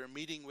men that are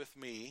meeting with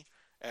me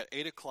at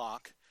 8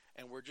 o'clock,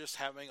 and we're just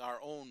having our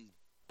own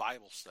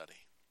Bible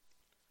study.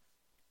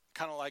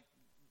 Kind of like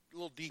a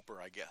little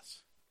deeper, I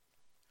guess.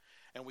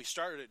 And we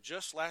started it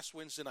just last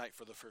Wednesday night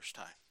for the first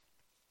time.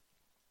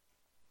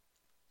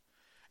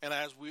 And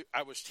as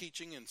I was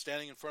teaching and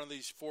standing in front of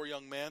these 4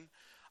 young men,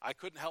 I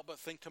couldn't help but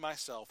think to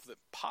myself that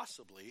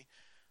possibly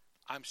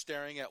I'm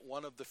staring at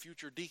one of the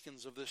future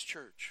deacons of this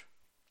church,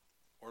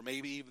 or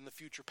maybe even the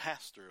future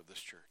pastor of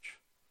this church.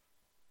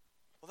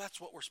 Well,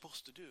 that's what we're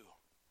supposed to do.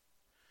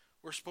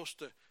 We're supposed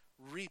to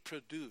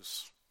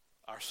reproduce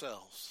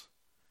ourselves,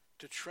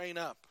 to train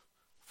up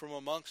from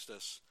amongst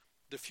us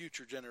the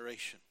future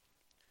generation.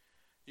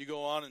 You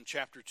go on in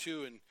chapter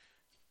 2 and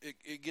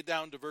it get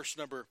down to verse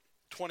number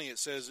 20. It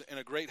says, in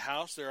a great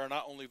house there are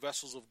not only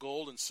vessels of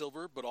gold and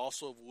silver, but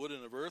also of wood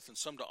and of earth, and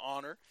some to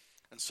honor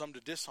and some to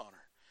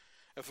dishonor.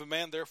 If a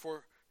man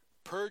therefore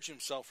purge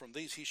himself from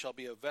these, he shall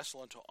be a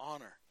vessel unto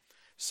honor,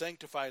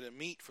 sanctified and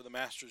meet for the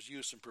master's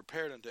use, and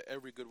prepared unto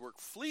every good work.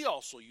 Flee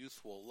also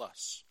youthful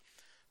lusts,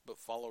 but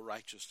follow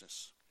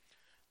righteousness.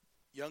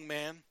 Young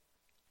man,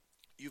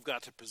 you've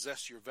got to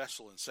possess your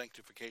vessel in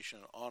sanctification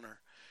and honor.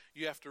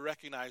 You have to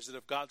recognize that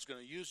if God's going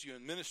to use you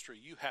in ministry,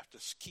 you have to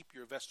keep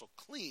your vessel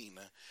clean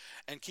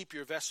and keep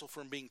your vessel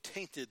from being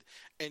tainted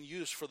and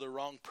used for the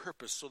wrong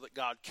purpose, so that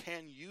God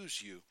can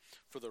use you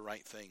for the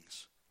right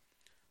things.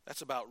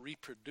 That's about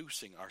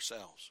reproducing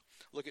ourselves.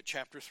 Look at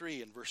chapter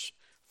 3 and verse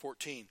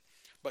 14.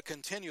 But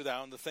continue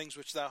thou in the things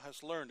which thou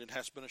hast learned and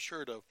hast been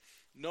assured of,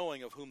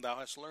 knowing of whom thou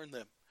hast learned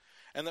them.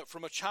 And that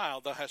from a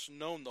child thou hast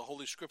known the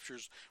holy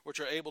scriptures, which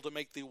are able to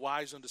make thee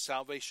wise unto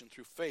salvation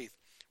through faith,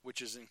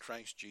 which is in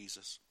Christ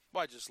Jesus.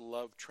 Well, I just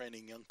love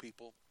training young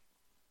people.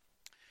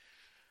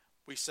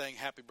 We sang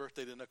happy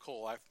birthday to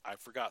Nicole. I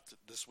forgot that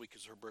this week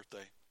is her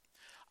birthday.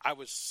 I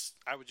was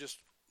just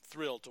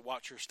thrilled to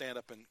watch her stand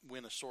up and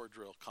win a sword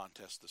drill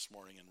contest this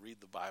morning and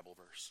read the Bible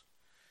verse.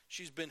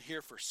 She's been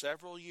here for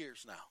several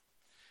years now,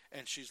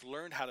 and she's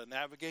learned how to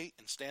navigate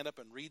and stand up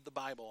and read the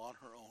Bible on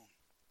her own.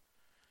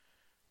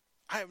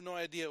 I have no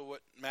idea what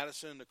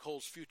Madison and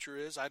Nicole's future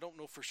is. I don't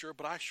know for sure,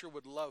 but I sure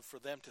would love for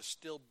them to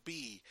still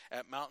be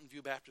at Mountain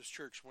View Baptist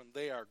Church when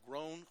they are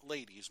grown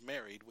ladies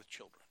married with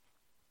children.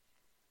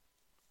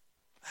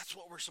 That's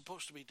what we're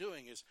supposed to be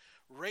doing, is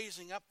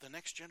raising up the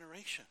next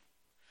generation.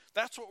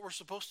 That's what we're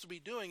supposed to be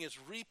doing, is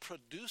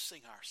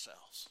reproducing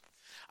ourselves.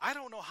 I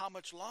don't know how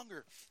much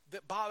longer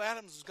that Bob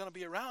Adams is going to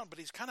be around, but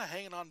he's kind of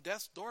hanging on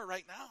death's door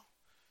right now.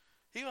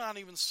 He's not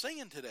even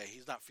singing today.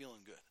 He's not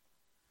feeling good.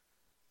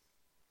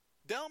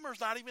 Delmer's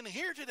not even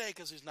here today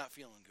because he's not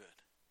feeling good.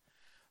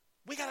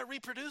 We got to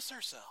reproduce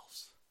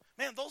ourselves.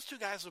 Man, those two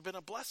guys have been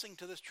a blessing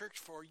to this church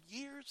for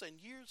years and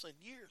years and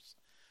years.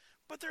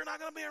 But they're not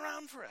going to be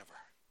around forever.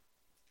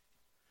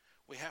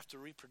 We have to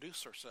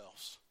reproduce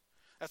ourselves.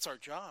 That's our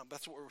job.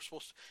 That's what we're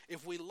supposed to.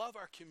 If we love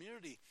our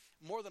community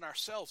more than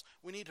ourselves,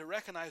 we need to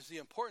recognize the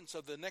importance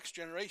of the next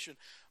generation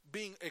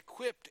being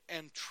equipped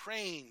and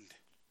trained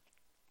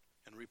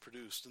and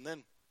reproduced. And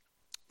then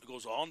it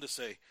goes on to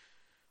say,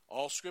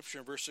 all Scripture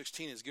in verse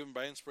 16 is given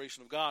by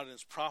inspiration of God and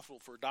is profitable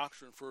for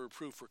doctrine, for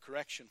reproof, for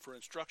correction, for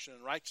instruction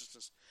in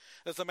righteousness,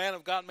 that the man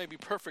of God may be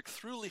perfect,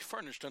 thoroughly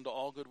furnished unto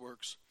all good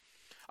works.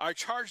 I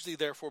charge thee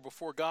therefore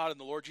before God and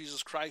the Lord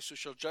Jesus Christ, who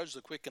shall judge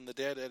the quick and the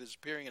dead at his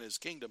appearing in his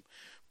kingdom,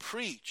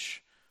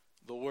 preach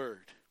the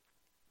word.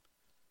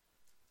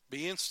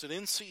 Be instant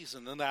in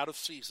season and out of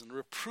season.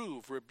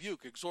 Reprove,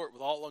 rebuke, exhort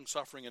with all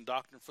longsuffering and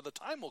doctrine, for the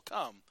time will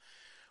come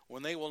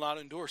when they will not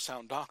endure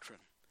sound doctrine.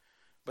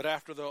 But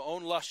after their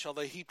own lust shall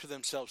they heap to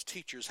themselves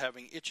teachers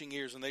having itching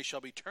ears, and they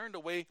shall turn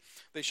away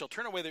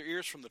their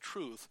ears from the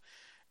truth,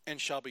 and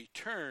shall be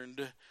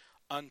turned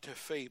unto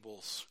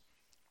fables.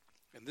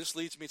 And this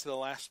leads me to the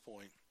last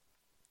point.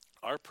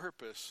 Our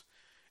purpose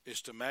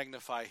is to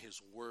magnify his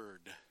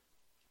word.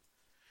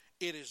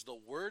 It is the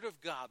word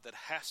of God that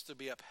has to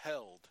be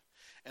upheld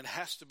and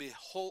has to be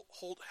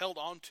held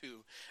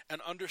onto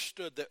and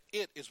understood, that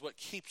it is what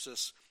keeps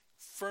us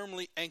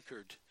firmly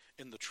anchored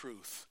in the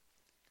truth.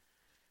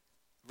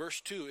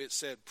 Verse 2, it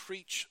said,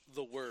 preach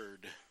the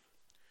word.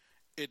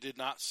 It did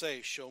not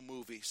say show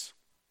movies.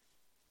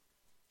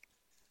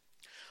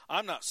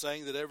 I'm not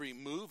saying that every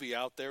movie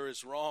out there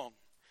is wrong.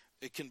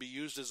 It can be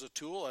used as a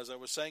tool, as I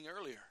was saying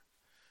earlier.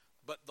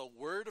 But the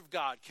word of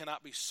God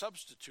cannot be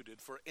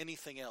substituted for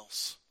anything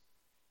else.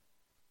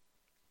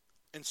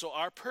 And so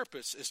our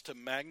purpose is to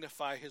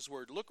magnify his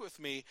word. Look with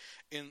me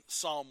in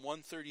Psalm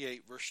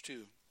 138, verse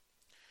 2.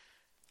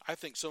 I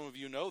think some of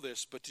you know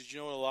this, but did you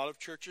know in a lot of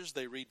churches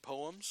they read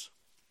poems?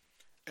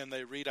 And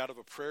they read out of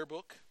a prayer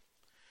book,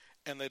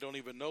 and they don't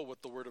even know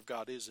what the word of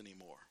God is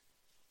anymore.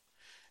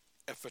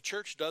 If a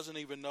church doesn't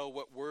even know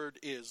what word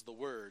is the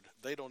word,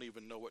 they don't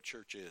even know what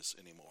church is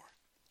anymore.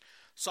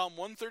 Psalm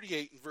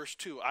 138 and verse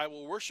 2, I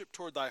will worship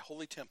toward thy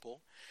holy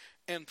temple,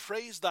 and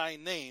praise thy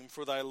name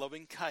for thy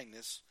loving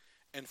kindness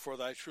and for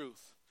thy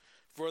truth.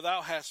 For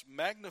thou hast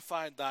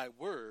magnified thy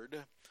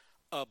word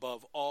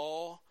above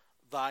all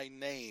thy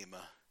name.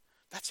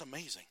 That's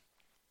amazing.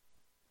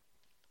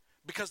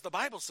 Because the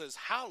Bible says,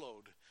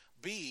 hallowed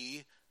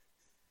be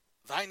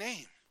thy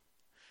name.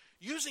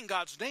 Using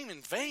God's name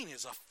in vain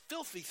is a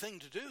filthy thing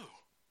to do.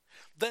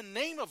 The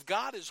name of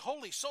God is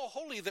holy, so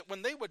holy that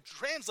when they would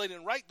translate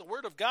and write the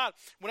word of God,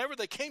 whenever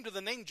they came to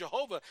the name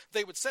Jehovah,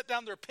 they would set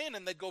down their pen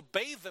and they'd go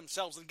bathe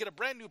themselves and get a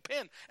brand new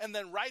pen and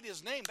then write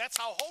his name. That's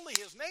how holy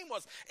his name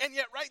was. And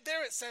yet right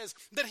there it says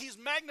that he's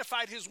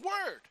magnified his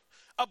word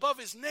above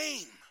his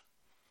name.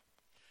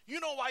 You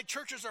know why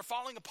churches are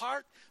falling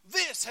apart?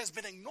 This has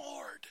been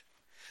ignored.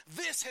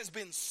 This has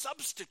been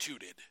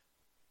substituted.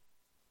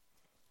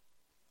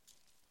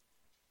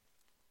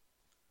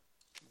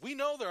 We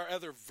know there are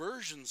other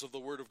versions of the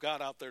Word of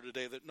God out there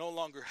today that no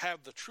longer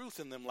have the truth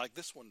in them like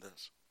this one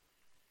does.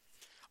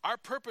 Our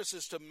purpose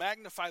is to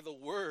magnify the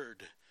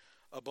Word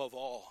above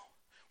all.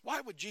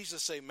 Why would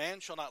Jesus say,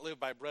 man shall not live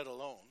by bread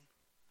alone,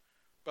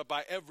 but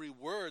by every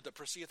word that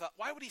proceedeth out?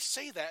 Why would he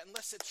say that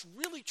unless it's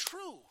really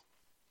true?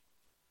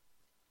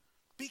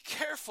 Be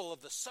careful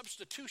of the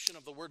substitution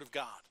of the Word of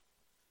God.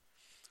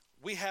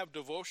 We have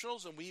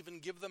devotionals, and we even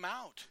give them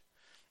out.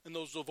 And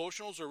those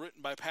devotionals are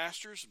written by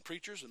pastors and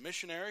preachers and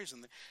missionaries,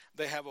 and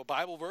they have a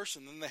Bible verse,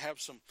 and then they have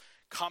some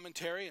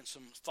commentary and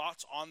some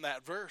thoughts on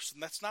that verse,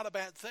 and that's not a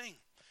bad thing.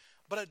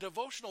 But a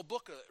devotional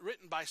book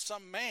written by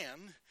some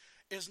man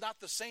is not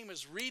the same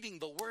as reading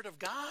the Word of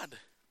God.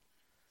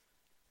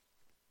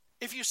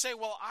 If you say,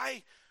 well,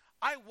 I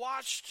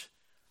watched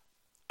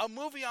a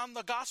movie on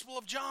the Gospel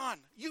of John,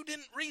 you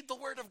didn't read the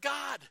Word of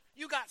God.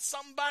 You got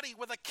somebody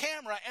with a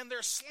camera and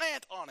their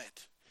slant on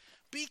it.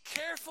 Be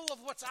careful of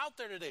what's out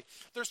there today.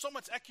 There's so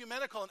much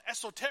ecumenical and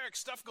esoteric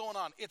stuff going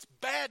on. It's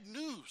bad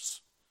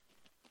news.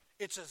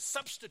 It's a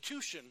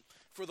substitution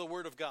for the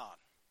Word of God.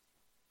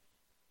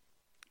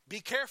 Be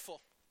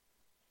careful.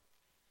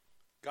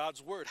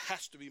 God's Word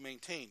has to be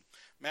maintained.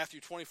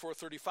 Matthew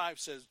 24:35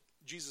 says,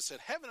 Jesus said,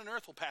 heaven and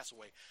earth will pass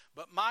away,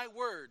 but my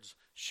words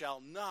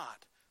shall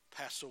not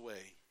pass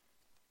away.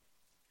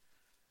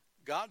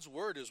 God's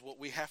Word is what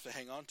we have to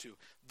hang on to.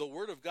 The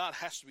Word of God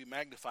has to be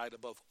magnified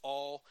above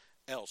all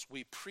else.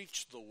 We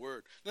preach the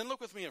Word. Then look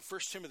with me in 1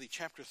 Timothy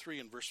chapter 3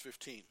 and verse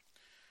 15.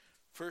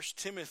 1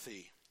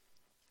 Timothy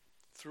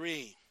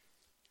 3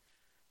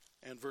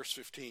 and verse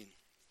 15.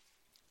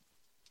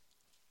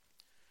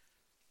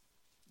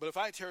 But if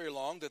I tarry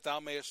long, that thou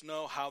mayest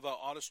know how thou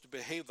oughtest to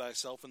behave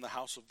thyself in the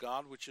house of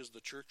God, which is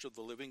the church of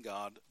the living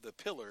God, the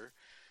pillar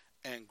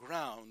and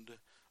ground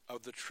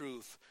of the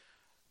truth.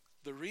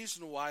 The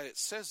reason why it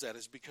says that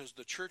is because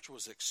the church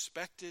was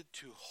expected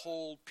to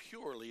hold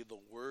purely the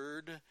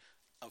Word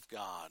of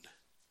God.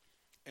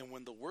 And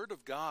when the Word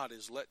of God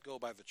is let go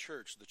by the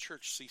church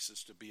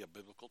ceases to be a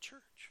biblical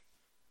church.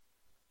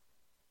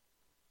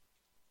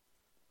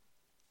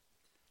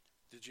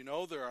 Did you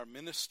know there are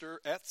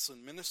ministerettes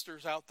and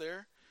ministers out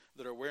there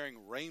that are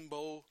wearing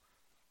rainbow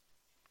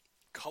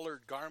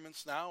colored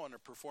garments now and are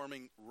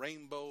performing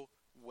rainbow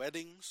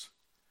weddings?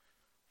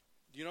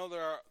 Do you know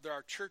there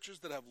are churches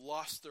that have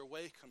lost their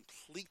way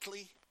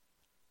completely?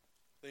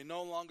 They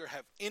no longer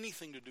have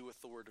anything to do with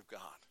the Word of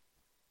God.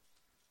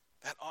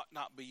 That ought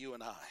not be you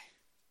and I.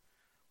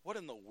 What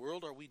in the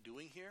world are we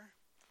doing here?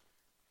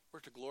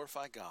 We're to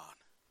glorify God.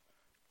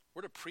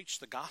 We're to preach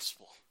the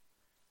gospel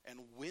and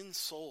win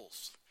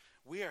souls.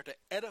 We are to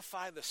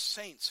edify the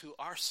saints who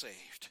are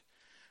saved.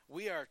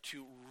 We are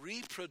to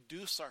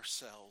reproduce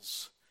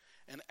ourselves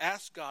and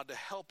ask God to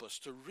help us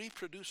to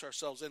reproduce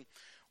ourselves. And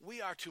we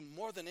are to,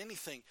 more than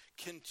anything,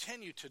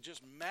 continue to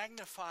just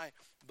magnify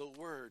the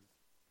Word,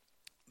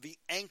 the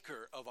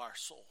anchor of our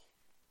soul.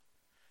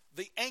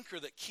 The anchor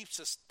that keeps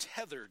us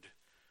tethered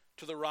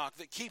to the rock,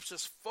 that keeps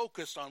us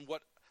focused on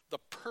what the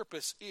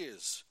purpose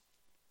is.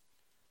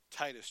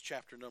 Titus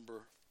chapter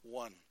number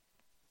 1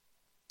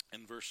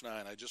 and verse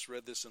 9. I just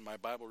read this in my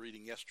Bible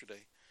reading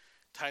yesterday.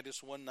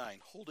 Titus 1:9,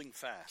 holding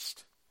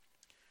fast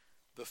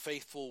the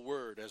faithful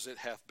word as it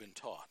hath been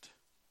taught,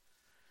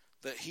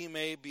 that he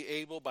may be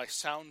able by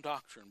sound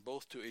doctrine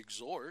both to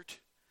exhort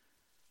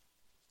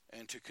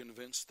and to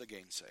convince the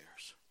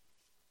gainsayers.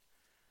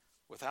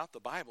 Without the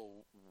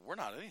Bible, we're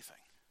not anything.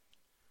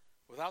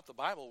 Without the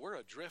Bible, we're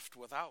adrift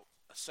without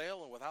a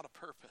sail and without a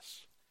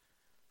purpose.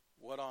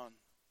 What on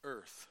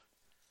earth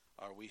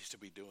are we to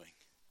be doing?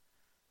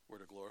 We're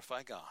to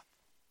glorify God.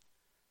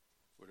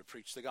 We're to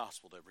preach the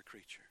gospel to every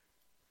creature.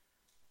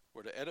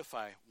 We're to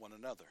edify one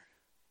another.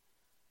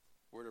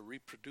 We're to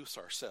reproduce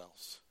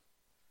ourselves.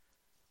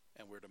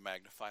 And we're to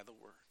magnify the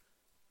Word,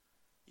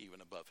 even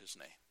above His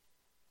name.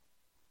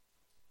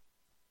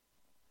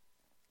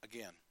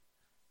 Again,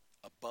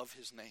 above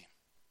His name.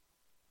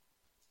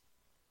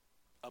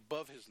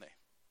 Above His name,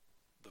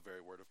 the very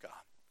Word of God.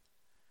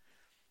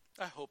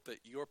 I hope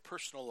that your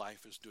personal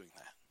life is doing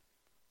that.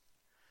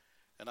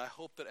 And I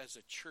hope that as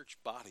a church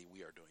body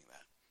we are doing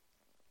that.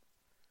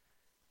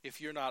 If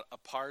you're not a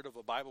part of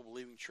a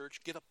Bible-believing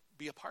church,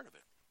 be a part of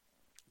it.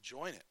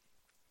 Join it.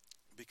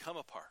 Become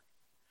a part.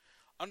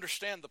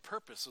 Understand the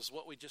purpose is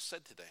what we just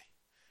said today.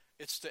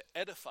 It's to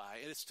edify,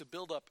 it's to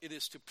build up, it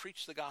is to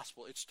preach the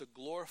gospel, it's to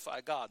glorify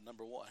God,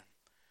 number one.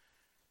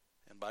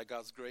 And by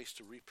God's grace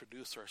to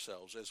reproduce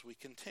ourselves as we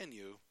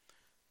continue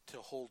to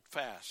hold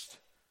fast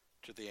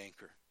to the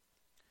anchor.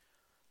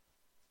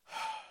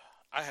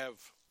 I have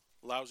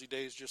lousy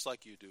days just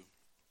like you do.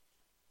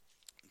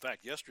 In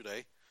fact,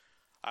 yesterday,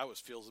 I was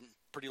feeling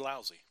pretty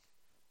lousy.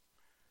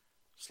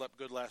 Slept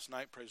good last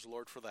night, praise the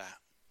Lord for that.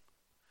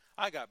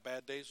 I got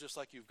bad days just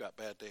like you've got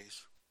bad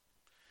days.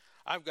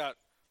 I've got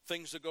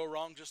things that go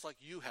wrong just like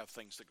you have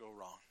things that go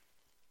wrong.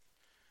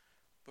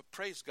 But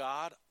praise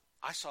God,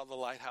 I saw the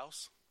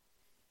lighthouse.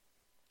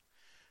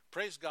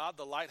 Praise God,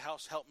 the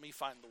lighthouse helped me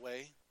find the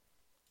way.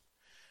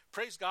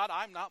 Praise God,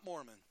 I'm not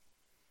Mormon.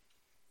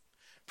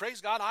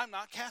 Praise God, I'm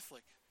not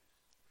Catholic.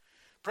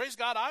 Praise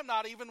God, I'm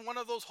not even one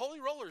of those holy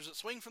rollers that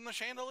swing from the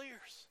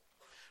chandeliers.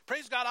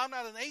 Praise God, I'm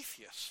not an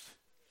atheist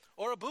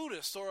or a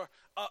Buddhist or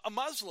a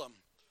Muslim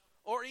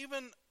or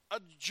even a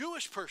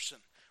Jewish person.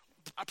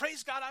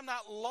 Praise God, I'm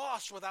not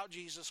lost without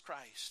Jesus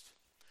Christ.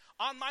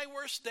 On my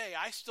worst day,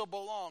 I still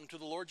belong to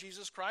the Lord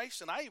Jesus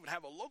Christ, and I even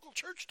have a local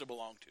church to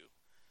belong to.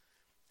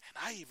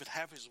 And I even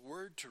have His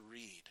Word to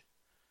read.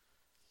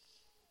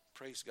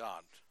 praise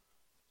God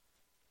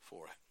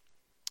for it.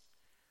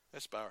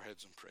 Let's bow our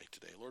heads and pray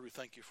today. Lord, we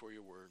thank you for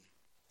your word.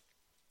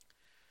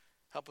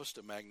 Help us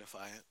to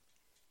magnify it.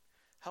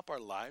 Help our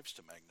lives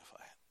to magnify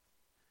it.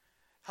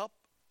 Help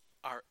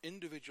our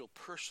individual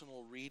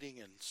personal reading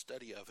and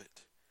study of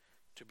it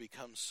to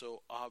become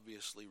so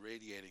obviously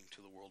radiating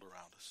to the world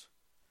around us.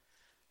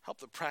 Help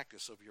the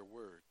practice of your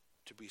word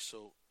to be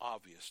so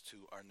obvious to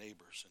our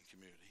neighbors and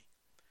community.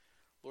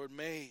 Lord,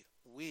 may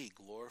we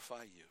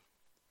glorify you.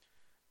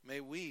 May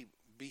we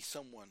be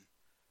someone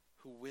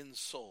who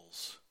wins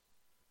souls,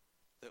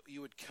 that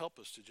you would help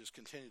us to just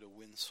continue to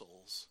win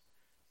souls,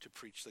 to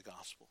preach the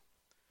gospel,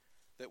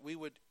 that we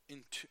would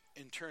in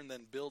turn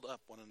then build up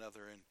one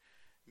another and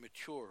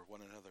mature one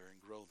another and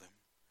grow them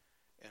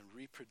and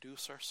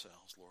reproduce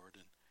ourselves, Lord,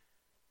 and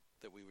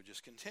that we would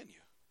just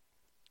continue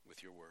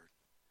with your word.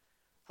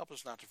 Help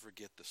us not to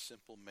forget the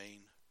simple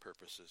main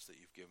purposes that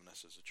you've given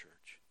us as a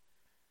church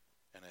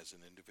and as an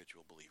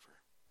individual believer.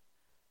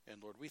 And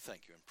Lord, we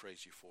thank you and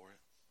praise you for it.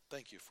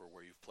 Thank you for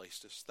where you've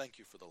placed us. Thank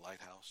you for the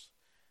lighthouse.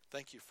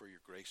 Thank you for your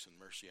grace and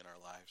mercy in our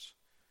lives.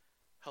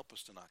 Help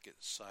us to not get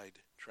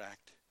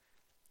sidetracked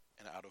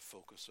and out of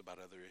focus about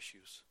other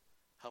issues.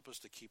 Help us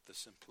to keep the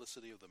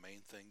simplicity of the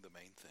main thing.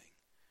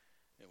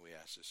 And we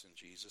ask this in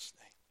Jesus'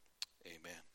 name. Amen.